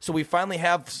 So we finally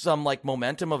have some like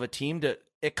momentum of a team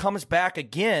it comes back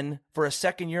again for a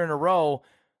second year in a row,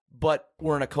 but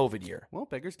we're in a COVID year. Well,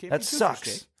 beggars can't that be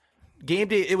sucks. Game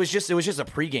day. It was just a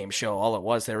pregame show. All it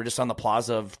was. They were just on the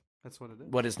plaza of That's what it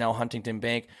is. What is now Huntington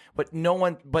Bank. But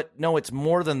no, it's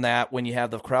more than that when you have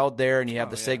the crowd there and you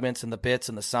have the segments and the bits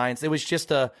and the signs. It was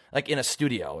just like in a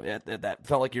studio. That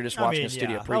felt like you're just watching a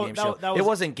studio pregame show. It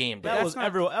wasn't game day. That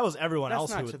was everyone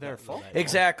else That's who not to their fault.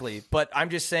 Exactly. But I'm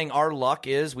just saying our luck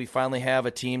is we finally have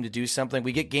a team to do something.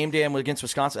 We get game day against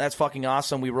Wisconsin. That's fucking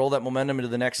awesome. We roll that momentum into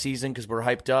the next season because we're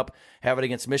hyped up. Have it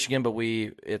against Michigan, but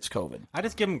it's COVID. I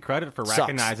just give them credit for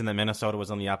recognizing that Minnesota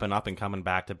was on the up and up and coming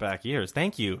back-to-back years.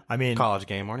 Thank you. I mean, College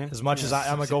game morning. As much as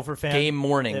I'm a Gopher fan, game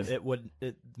morning.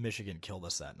 Michigan killed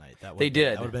us that night. They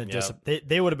did. That would have been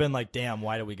they would have been like, damn,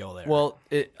 why did we go there? Well,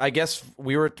 I guess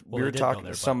we were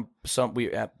talking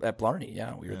to at Blarney.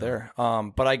 Yeah, we were there.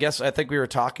 But I think we were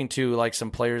talking to like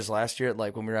some players last year,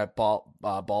 like when we were at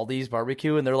Baldy's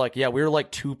barbecue, and they're like, yeah, we were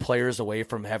like 2 players away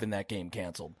from having that game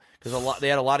canceled because they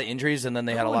had a lot of injuries, and then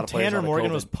they had a lot of players. Tanner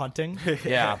Morgan was punting.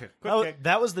 Yeah,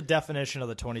 that was the definition of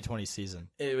the 2020 season.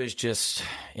 It was just,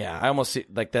 I almost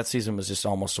like that season was just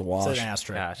almost a wash. It's an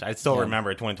asterisk. Gosh, I still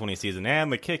remember 2020 season,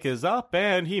 and the kick is up,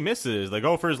 and he misses. The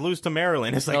Gophers lose to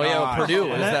Maryland. It's like, Purdue. It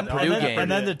was that Purdue game.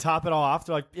 And then to top it all off,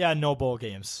 they're like, no bowl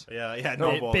games. Yeah,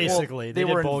 no bowl games. Basically, they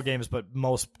did bowl games, but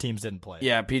most teams didn't play.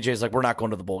 Yeah, PJ's like, we're not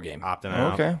going to the bowl game. Opting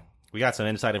out. Okay. We got some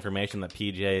inside information that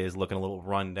PJ is looking a little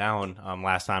run down.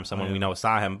 Last time someone we know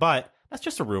saw him, but that's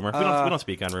just a rumor. We don't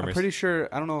speak on rumors. I'm pretty sure.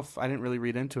 I don't know if I didn't really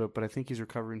read into it, but I think he's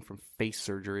recovering from face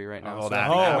surgery right now. That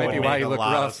might be why he looked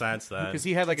rough. Sense then. Because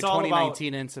he had like a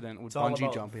 2019 incident with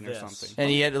bungee jumping or something, and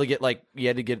he had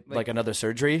to get another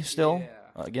surgery still.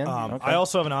 Again, I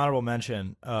also have an honorable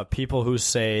mention. People who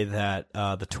say that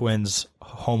the Twins'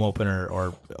 home opener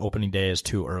or opening day is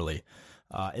too early.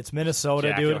 It's Minnesota,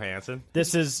 Jack dude. Johansson.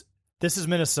 This is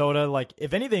Minnesota. Like,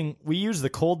 if anything, we use the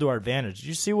cold to our advantage. Did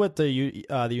you see what the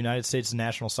United States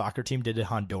national soccer team did to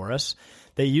Honduras?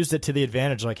 They used it to the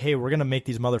advantage. Like, hey, we're going to make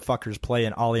these motherfuckers play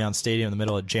in Allianz Stadium in the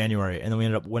middle of January. And then we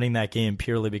ended up winning that game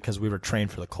purely because we were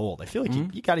trained for the cold. I feel like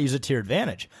you got to use it to your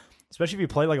advantage, especially if you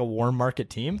play like a warm market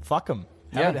team. Fuck them.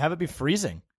 Have it be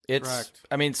freezing.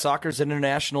 Soccer's an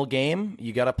international game.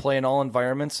 You got to play in all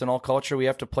environments and all culture. We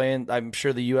have to play in. I'm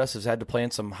sure the U.S. has had to play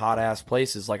in some hot ass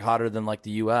places, like hotter than like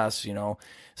the U.S.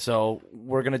 So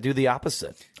we're gonna do the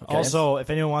opposite. Okay? Also, if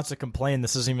anyone wants to complain,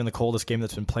 this isn't even the coldest game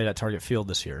that's been played at Target Field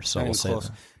this year. So we'll say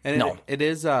that. And it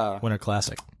is Winter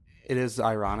Classic. It is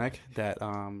ironic that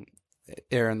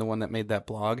Aaron, the one that made that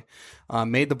blog,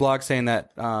 made the blog saying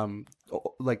that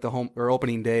like the home or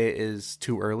opening day is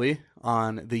too early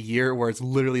on the year where it's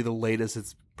literally the latest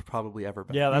it's probably ever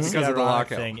been. Yeah, that's because the of the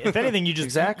lockout thing. If anything, you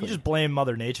just blame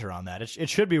Mother Nature on that. It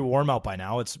should be warm out by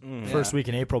now. It's first week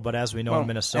in April, but as we know in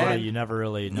Minnesota, you never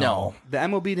really know. No, the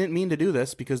MLB didn't mean to do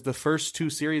this because the first 2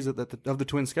 series of the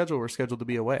Twins schedule were scheduled to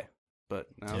be away, but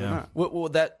now they're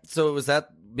not. So was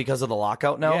that because of the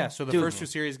lockout now? Yeah, so the first 2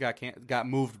 series got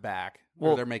moved back.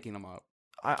 Well, they're making them up.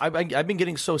 I've been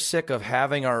getting so sick of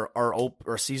having our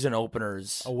season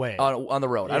openers away on the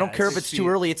road. Yeah, I don't care if it's too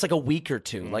early. It's like a week or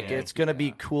 2. Like it's gonna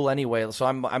be cool anyway. So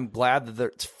I'm glad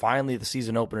that it's finally the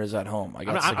season openers at home.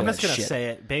 I'm just gonna say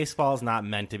it. Baseball is not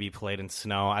meant to be played in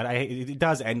snow. It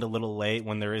does end a little late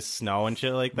when there is snow and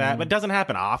shit like that, but it doesn't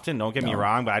happen often. Don't get me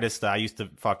wrong. But I used to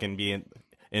fucking be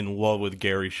in love with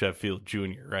Gary Sheffield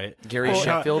Jr., right?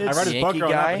 Sheffield, I read his book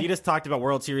growing up. He just talked about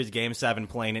World Series Game 7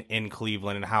 playing in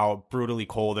Cleveland and how brutally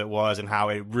cold it was and how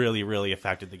it really, really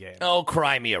affected the game. Oh,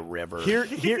 cry me a river. Here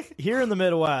in the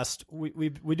Midwest, we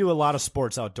do a lot of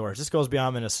sports outdoors. This goes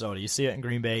beyond Minnesota. You see it in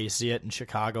Green Bay. You see it in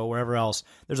Chicago, wherever else.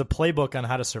 There's a playbook on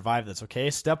how to survive this, okay?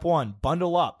 Step 1,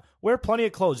 bundle up. Wear plenty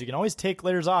of clothes. You can always take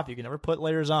layers off. You can never put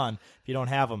layers on if you don't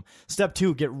have them. Step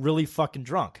 2, get really fucking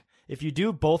drunk. If you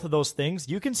do both of those things,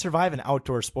 you can survive an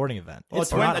outdoor sporting event. Well,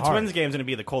 the Twins game is going to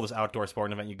be the coldest outdoor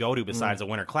sporting event you go to besides the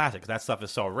Winter Classic because that stuff is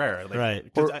so rare.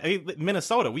 Right.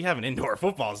 Minnesota, we have an indoor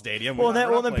football stadium. Well,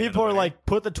 then people are like,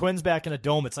 put the Twins back in a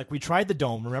dome. It's like, we tried the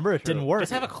dome. Remember? It didn't work.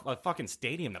 Just have a fucking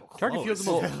stadium that'll close.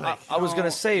 I was going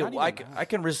to say, I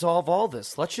can resolve all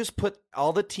this. Let's just put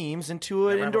all the teams into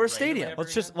an indoor stadium.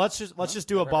 Let's just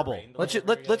do a bubble.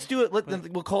 Let's do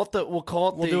it. We'll call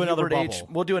it do another bubble.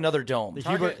 We'll do another dome. The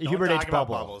Hubert H.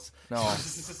 bubble. No.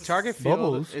 Target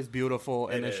Field is beautiful,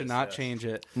 and they should not change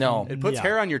it. No. It puts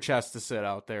hair on your chest to sit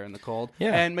out there in the cold.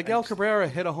 Yeah. And Miguel Cabrera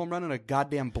hit a home run in a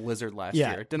goddamn blizzard last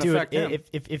year. It didn't affect him.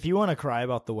 If you want to cry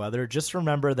about the weather, just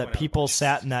remember that people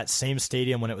sat in that same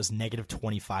stadium when it was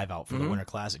 -25 out for the Winter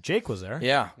Classic. Jake was there.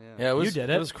 Yeah. It was, you did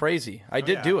it. It was crazy. I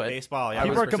did do it. Baseball call. Yeah,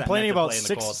 People are 100% complaining meant to about play in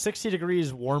the cold. 60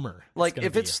 degrees warmer. Like,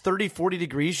 if it's 30, 40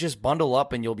 degrees, just bundle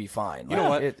up and you'll be fine. You know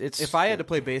what? If I had to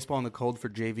play baseball in the cold for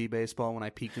JV baseball when I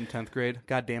peaked in 10th grade,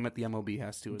 God damn it, the MLB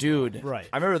has to. Dude, right.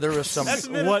 I remember there was some... That's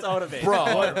Minnesota baseball.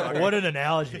 Bro, what an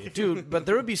analogy. Dude, but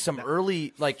there would be some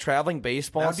early, like, traveling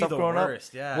baseball and That'd be stuff the growing worst,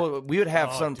 up. yeah. Well, we would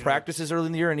have some practices early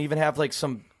in the year and even have, like,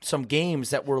 some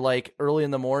games that were, like, early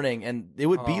in the morning, and it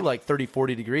would be, like, 30,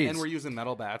 40 degrees. And we're using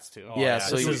metal bats, too. Yeah,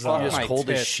 so you're just cold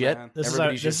as shit. This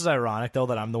is ironic, though,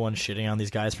 that I'm the one shitting on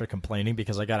these guys for complaining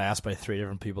because I got asked by 3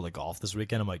 different people to golf this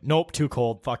weekend. I'm like, nope, too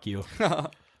cold. Fuck you.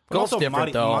 Golf's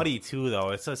different, though. Muddy, too, though.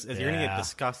 It's just, you're going to get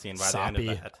disgusting by the end of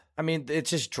that. I mean, it's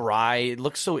just dry. It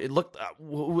looked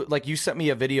like you sent me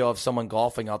a video of someone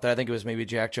golfing out there. I think it was maybe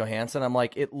Jack Johansson. I'm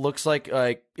like, it looks like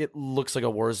a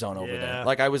war zone over there.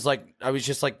 Like I was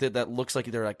just like that looks like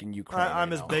they're like in Ukraine.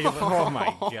 I'm as big of a oh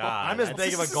my god, I'm as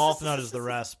big of a golf nut as the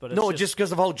rest. But it's just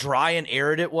because of how dry and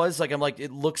arid it was. Like I'm like,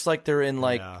 it looks like they're in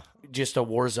like just a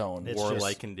war zone,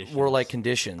 warlike conditions. Warlike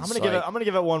conditions. I'm gonna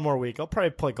give it one more week. I'll probably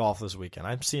play golf this weekend.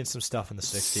 I'm seeing some stuff in the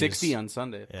 60s. 60 on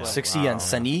Sunday. Yeah. 60 on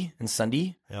Sunday and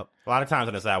Sunday. Yep. A lot of times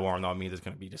when it's that warm, though, it means it's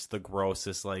going to be just the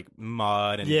grossest, like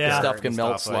mud and stuff can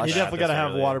melt. Like you definitely got to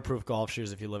have waterproof golf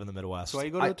shoes if you live in the Midwest. So why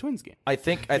you go to the Twins game? I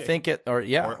think or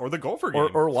the Gopher game,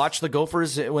 or watch the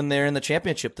Gophers when they're in the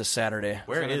championship this Saturday.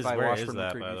 Where is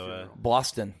that, by the way?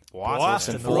 Boston. The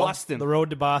road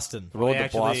to Boston. The road to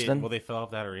Boston. Will they fill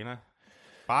up that arena?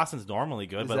 Boston's normally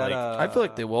good, but I feel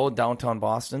like they will downtown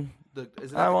Boston.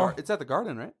 It's at the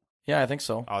Garden, right? Yeah, I think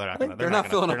so. Oh, they're not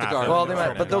filling up the Garden. Well, they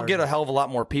might, but they'll get a hell of a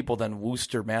lot more people than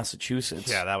Worcester, Massachusetts.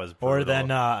 Yeah, that was brutal. Or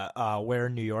than where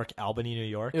in New York, Albany, New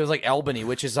York. It was like Albany,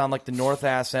 which is on like the north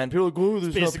ass end. People are like, oh,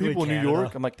 there's not people in New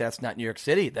York. I'm like, that's not New York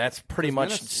City. That's pretty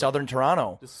much southern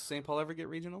Toronto. Does St. Paul ever get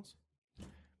regionals?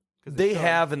 They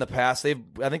have in the past. I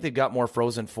think they've got more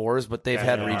Frozen Fours, but they've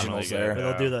had regionals there.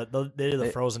 They do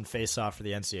the Frozen face-off for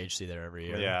the NCHC there every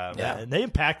year. Yeah. And they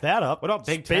pack that up. What about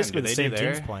Big Ten? Basically the same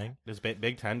teams playing. Does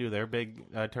Big Ten do their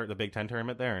the Big Ten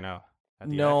tournament there or no?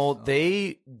 No,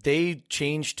 they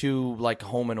changed to like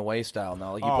home and away style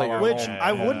now. Like you play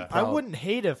your home. I wouldn't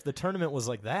hate if the tournament was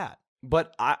like that.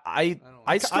 But I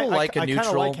still like a neutral. I kind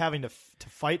of like having to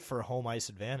fight for home ice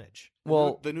advantage.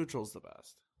 Well, the neutral's the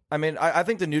best. I mean, I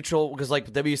think the neutral, because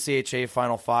like WCHA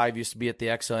Final Five used to be at the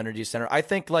Xcel Energy Center. I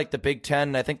think like the Big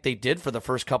Ten, I think they did for the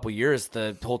first couple years,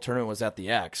 the whole tournament was at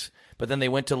the X. But then they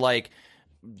went to like,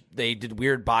 they did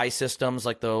weird bye systems,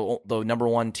 like the number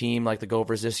one team, like the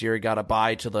Gophers this year, got a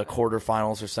bye to the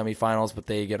quarterfinals or semifinals, but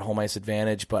they get home ice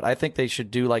advantage. But I think they should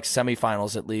do like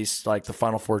semifinals at least, like the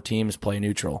Final Four teams play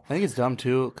neutral. I think it's dumb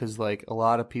too, because like a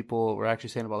lot of people were actually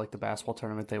saying about like the basketball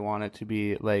tournament, they want it to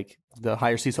be like the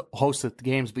higher seeds host the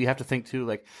games, but you have to think too,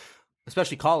 like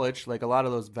especially college, like a lot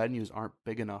of those venues aren't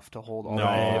big enough to hold all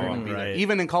everyone be there.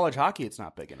 Even in college hockey, it's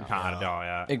not big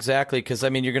enough. Exactly, because I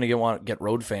mean you're going to want to get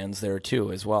road fans there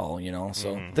too as well, you know.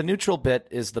 So the neutral bit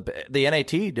is the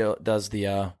NAT does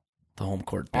the home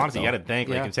court bit. Honestly, you got to think,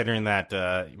 like considering that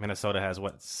Minnesota has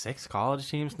 6 college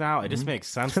teams now, it just makes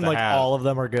sense to like have all of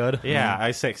them are good. Yeah, I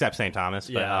say except St. Thomas,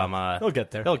 but they'll get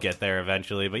there. They'll get there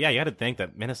eventually. But yeah, you got to think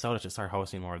that Minnesota should start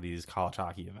hosting more of these college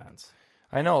hockey events.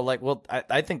 I know, like, well,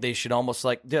 I think they should almost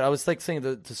like. Dude, I was like saying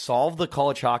to solve the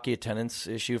college hockey attendance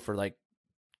issue for like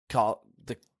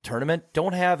the tournament.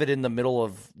 Don't have it in the middle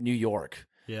of New York,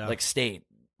 like state.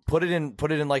 Put it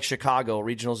in like Chicago,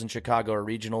 regionals in Chicago or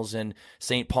regionals in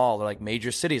St. Paul, or like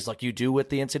major cities, like you do with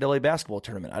the NCAA basketball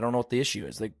tournament. I don't know what the issue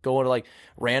is. They go to like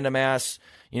random ass,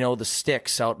 the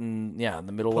sticks out in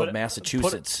the middle of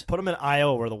Massachusetts. Put them in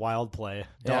Iowa where the Wild play.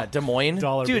 Des Moines.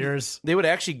 Dude, beers. They would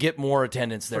actually get more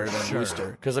attendance there than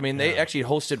Worcester, because I mean they actually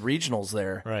hosted regionals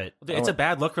there. Right. It's a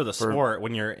bad look for the sport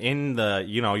when you're in the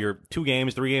you're 2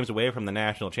 games, 3 games away from the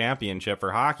national championship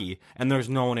for hockey, and there's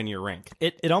no one in your rink.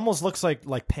 It almost looks like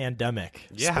pandemic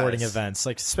sporting events,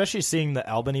 like especially seeing the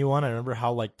Albany one. I remember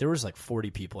how like there was like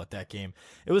 40 people at that game.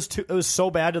 It was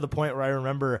so bad to the point where I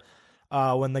remember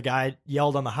when the guy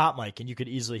yelled on the hot mic and you could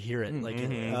easily hear it. Like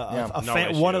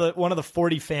one of the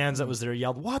 40 fans that was there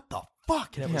yelled, "What the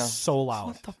fuck?" And it was so loud.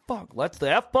 What the fuck? Let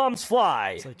the F-bombs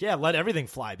fly. It's like, let everything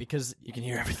fly, because you can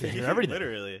hear everything.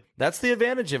 Literally. That's the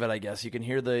advantage of it, I guess. You can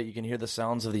hear the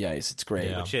sounds of the ice. It's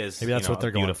great. Which is maybe that's what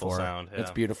they're going for. Sound. Yeah.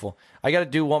 It's beautiful. I got to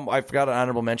do one. I forgot an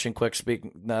honorable mention. Quick,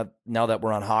 speaking now that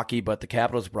we're on hockey, but the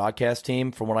Capitals broadcast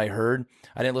team, from what I heard,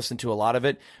 I didn't listen to a lot of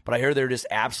it, but I heard they're just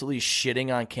absolutely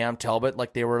shitting on Cam Talbot.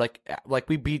 Like they were like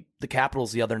we beat the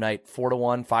Capitals the other night,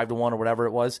 4-1, 5-1, or whatever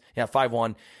it was. Yeah,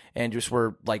 5-1, and just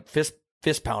were like fist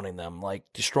pounding them, like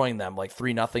destroying them, like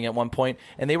 3-0 at one point.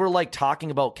 And they were like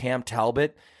talking about Cam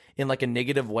Talbot in like a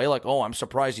negative way, like, oh, I'm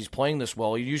surprised he's playing this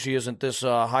well. He usually isn't this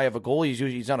high of a goalie.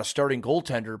 He's not a starting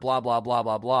goaltender, blah, blah, blah,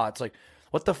 blah, blah. It's like,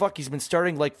 what the fuck? He's been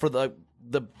starting like for the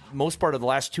most part of the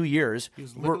last 2 years. He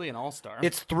was literally an all-star.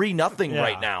 It's 3-0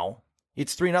 right now.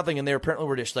 It's 3-0, and they apparently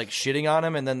were just like shitting on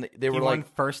him, and then they were won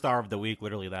like first star of the week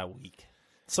literally that week.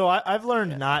 So I've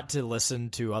learned not to listen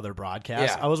to other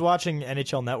broadcasts. Yeah. I was watching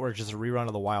NHL Network, just a rerun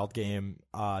of the Wild game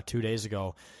 2 days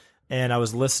ago, and I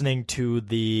was listening to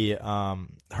the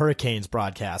Hurricanes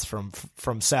broadcast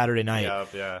from Saturday night.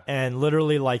 Yeah. And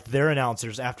literally, like, their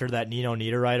announcers, after that Nino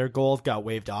Niederreiter goal got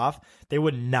waved off, they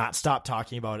would not stop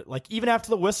talking about it. Like, even after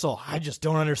the whistle, I just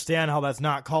don't understand how that's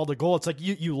not called a goal. It's like,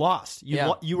 you lost.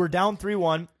 You were down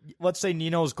 3-1. Let's say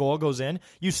Nino's goal goes in.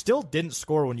 You still didn't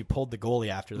score when you pulled the goalie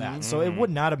after that. Mm-hmm. So it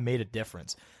would not have made a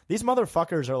difference. These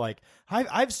motherfuckers are like,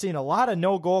 I've seen a lot of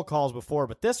no-goal calls before,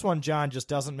 but this one, John, just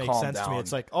doesn't make Calm sense to me. down.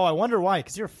 It's like, oh, I wonder why,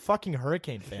 because you're a fucking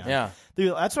Hurricane fan. Yeah.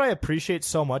 Dude, that's what I appreciate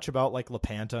so much about like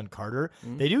LaPanta and Carter.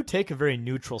 They do take a very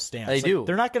neutral stance. They Like, do.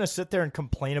 They're not going to sit there and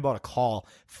complain about a call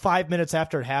 5 minutes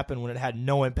after it happened when it had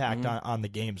no impact on the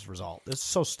game's result. It's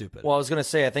so stupid. Well, I was going to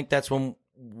say, I think that's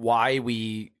why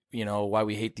we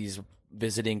hate these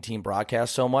visiting team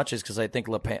broadcasts so much, is because I think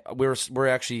we're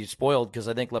actually spoiled, because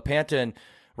I think LaPanta and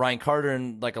Ryan Carter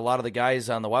and like a lot of the guys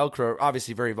on the Wild crew are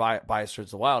obviously very biased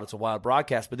towards the Wild. It's a Wild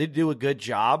broadcast, but they do a good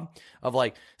job of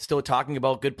like still talking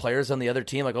about good players on the other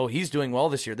team. Like, oh, he's doing well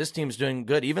this year. This team's doing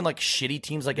good. Even like shitty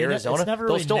teams like Arizona,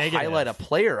 they'll still highlight a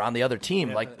player on the other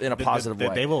team, like in a positive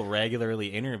way. They will regularly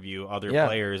interview other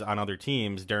players on other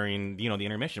teams during the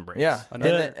intermission breaks.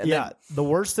 Yeah, the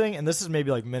worst thing, and this is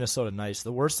maybe like Minnesota nice,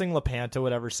 the worst thing LaPanta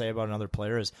would ever say about another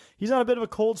player is he's on a bit of a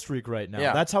cold streak right now.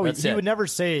 Yeah, that's how he would never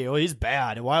say, oh, he's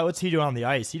bad. What's he doing on the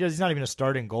ice? He's not even a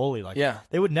starting goalie. Like,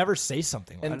 they would never say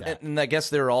something like that. And I guess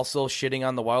they're also shitting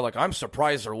on the Wild. Like, I'm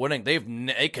surprised they're winning.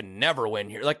 They can never win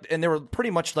here. Like, and they were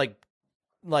pretty much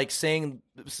like saying,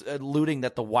 alluding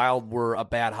that the Wild were a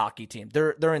bad hockey team.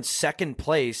 They're in second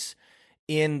place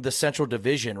in the Central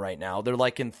Division right now. They're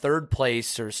like in third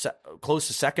place or close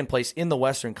to second place in the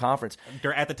Western Conference.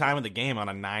 They're at the time of the game on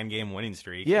a 9-game winning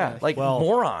streak. Yeah, like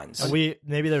morons.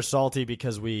 Maybe they're salty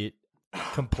because we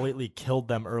completely killed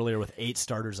them earlier with 8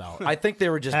 starters out. I think they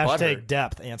were just butthurt.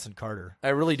 Depth, Anson Carter. I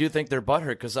really do think they're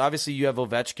butthurt, because obviously you have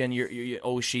Ovechkin, you're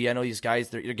Oshie. I know these guys,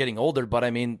 they're getting older, but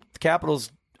I mean, the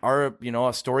Capitals are,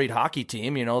 a storied hockey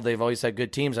team. They've always had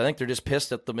good teams. I think they're just pissed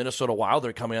that the Minnesota Wild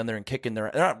are coming in there and kicking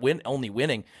they're not only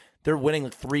winning. They're winning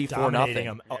like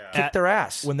 3-4-0. Kick their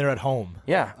ass when they're at home.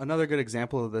 Yeah. Another good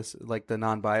example of this, like the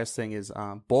non-biased thing, is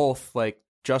both like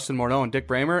Justin Morneau and Dick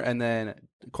Bramer, and then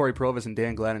Corey Provis and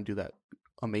Dan Glennon do that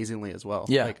amazingly as well.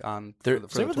 Yeah, like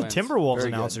same with the Timberwolves Very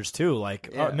announcers good. too.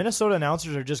 Like Minnesota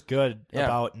announcers are just good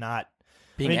about not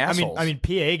being assholes. I mean,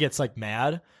 PA gets like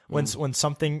mad when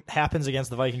something happens against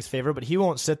the Vikings' favor, but he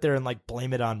won't sit there and like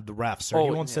blame it on the refs, or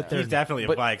he won't sit there. He's definitely a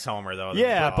Vikes homer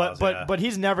though. But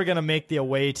he's never gonna make the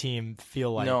away team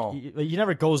feel like he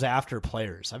never goes after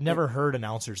players. I've never heard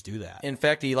announcers do that. In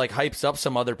fact, he like hypes up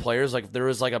some other players. Like if there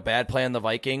was like a bad play on the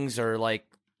Vikings, or like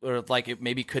it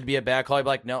maybe could be a bad call. He'd be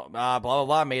like, no, blah, blah,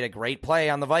 blah, made a great play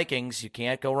on the Vikings. You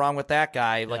can't go wrong with that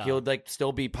guy. Like, he'll like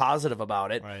still be positive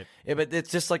about it. Right. Yeah, but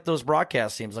it's just like those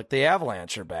broadcast teams, like the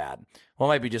Avalanche are bad. Well,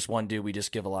 it might be just one dude we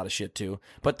just give a lot of shit to.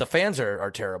 But the fans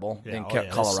are terrible in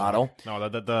Colorado. No,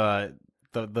 the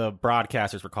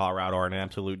broadcasters for Colorado are an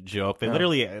absolute joke. They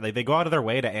literally they go out of their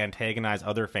way to antagonize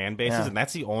other fan bases, and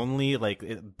that's the only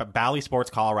Bally Sports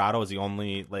Colorado is the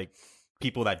only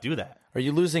people that do that. Are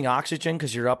you losing oxygen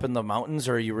because you're up in the mountains,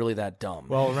 or are you really that dumb?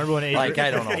 Well, remember when I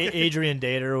don't know. Adrian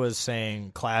Dater was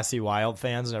saying classy Wild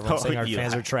fans, and everyone's saying our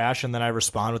fans are trash, and then I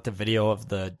respond with the video of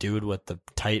the dude with the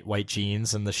tight white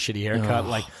jeans and the shitty haircut,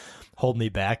 like, hold me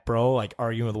back, bro, like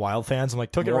arguing with Wild fans. I'm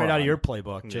like, took it right out of your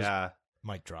playbook. Just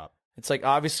mic drop. It's like,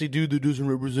 obviously, dude, that doesn't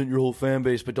represent your whole fan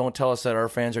base, but don't tell us that our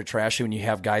fans are trashy when you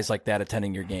have guys like that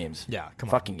attending your games. Yeah, come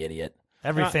on. Fucking idiot.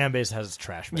 Every fan base has its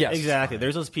trash base. Yes, exactly.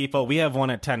 There's those people. We have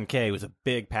one at 10K who's a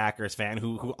big Packers fan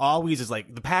who always is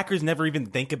like, the Packers never even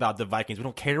think about the Vikings. We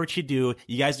don't care what you do.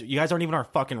 You guys aren't even on our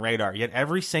fucking radar. Yet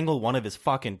every single one of his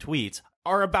fucking tweets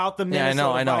are about the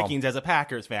Minnesota Vikings as a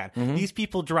Packers fan. Mm-hmm. These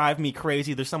people drive me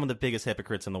crazy. They're some of the biggest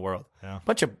hypocrites in the world. Yeah.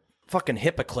 Bunch of fucking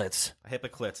hypocrites.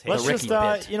 Hypocrites. Let's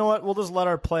just, you know what? We'll just let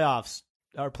our playoff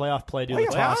play do the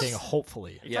talking,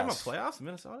 hopefully. You're talking about playoffs in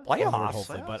Minnesota? Playoffs.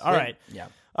 Hopefully, but all right. Yeah.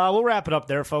 We'll wrap it up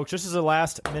there, folks. Just as a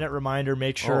last-minute reminder,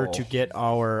 make sure to get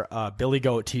our Billy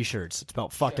Goat t-shirts. It's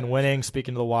about fucking winning.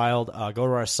 Speaking to the Wild, go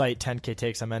to our site,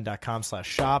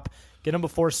 10ktakesmn.com/shop. Get them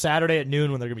before Saturday at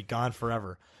noon when they're going to be gone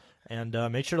forever. And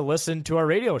make sure to listen to our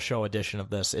radio show edition of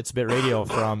this. It's a Bit Radio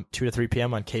from 2 to 3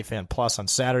 p.m. on KFan Plus on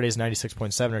Saturdays,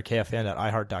 96.7 or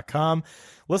KFan.iHeart.com.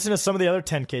 Listen to some of the other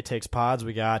 10K Takes pods.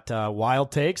 We got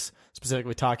Wild Takes,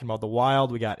 specifically talking about the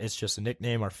Wild. We got It's Just a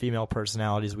Nickname, our female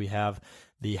personalities. We have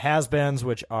the Has-Beens,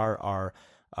 which are our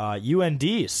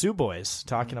UND Sioux Boys,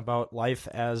 talking about life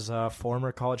as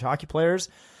former college hockey players.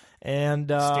 And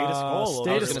State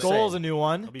of Skull is a new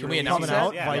one. Can we announce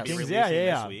that? Yeah, Vikings.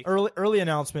 Yeah. Early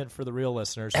announcement for the real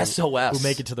listeners. SOS. Who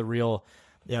make it to the real,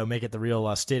 the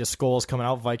real State of Skull is coming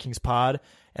out, Vikings pod.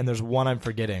 And there's one I'm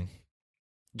forgetting.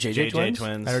 JJ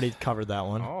Twins. I already covered that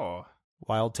one. Oh.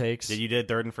 Wild Takes. You did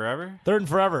Third and Forever? Third and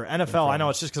Forever. NFL. I know,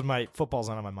 it's just because my football's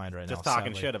not on my mind right now. Just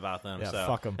talking shit about them. Yeah, so.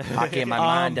 fuck them. Hockey in my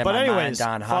mind and my mind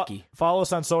on hockey. Follow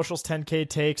us on socials, 10K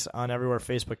Takes on everywhere,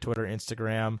 Facebook, Twitter,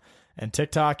 Instagram, and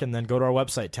TikTok. And then go to our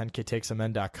website,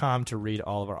 10ktakesmn.com, to read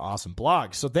all of our awesome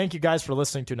blogs. So thank you guys for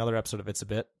listening to another episode of It's a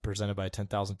Bit, presented by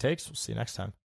 10,000 Takes. We'll see you next time.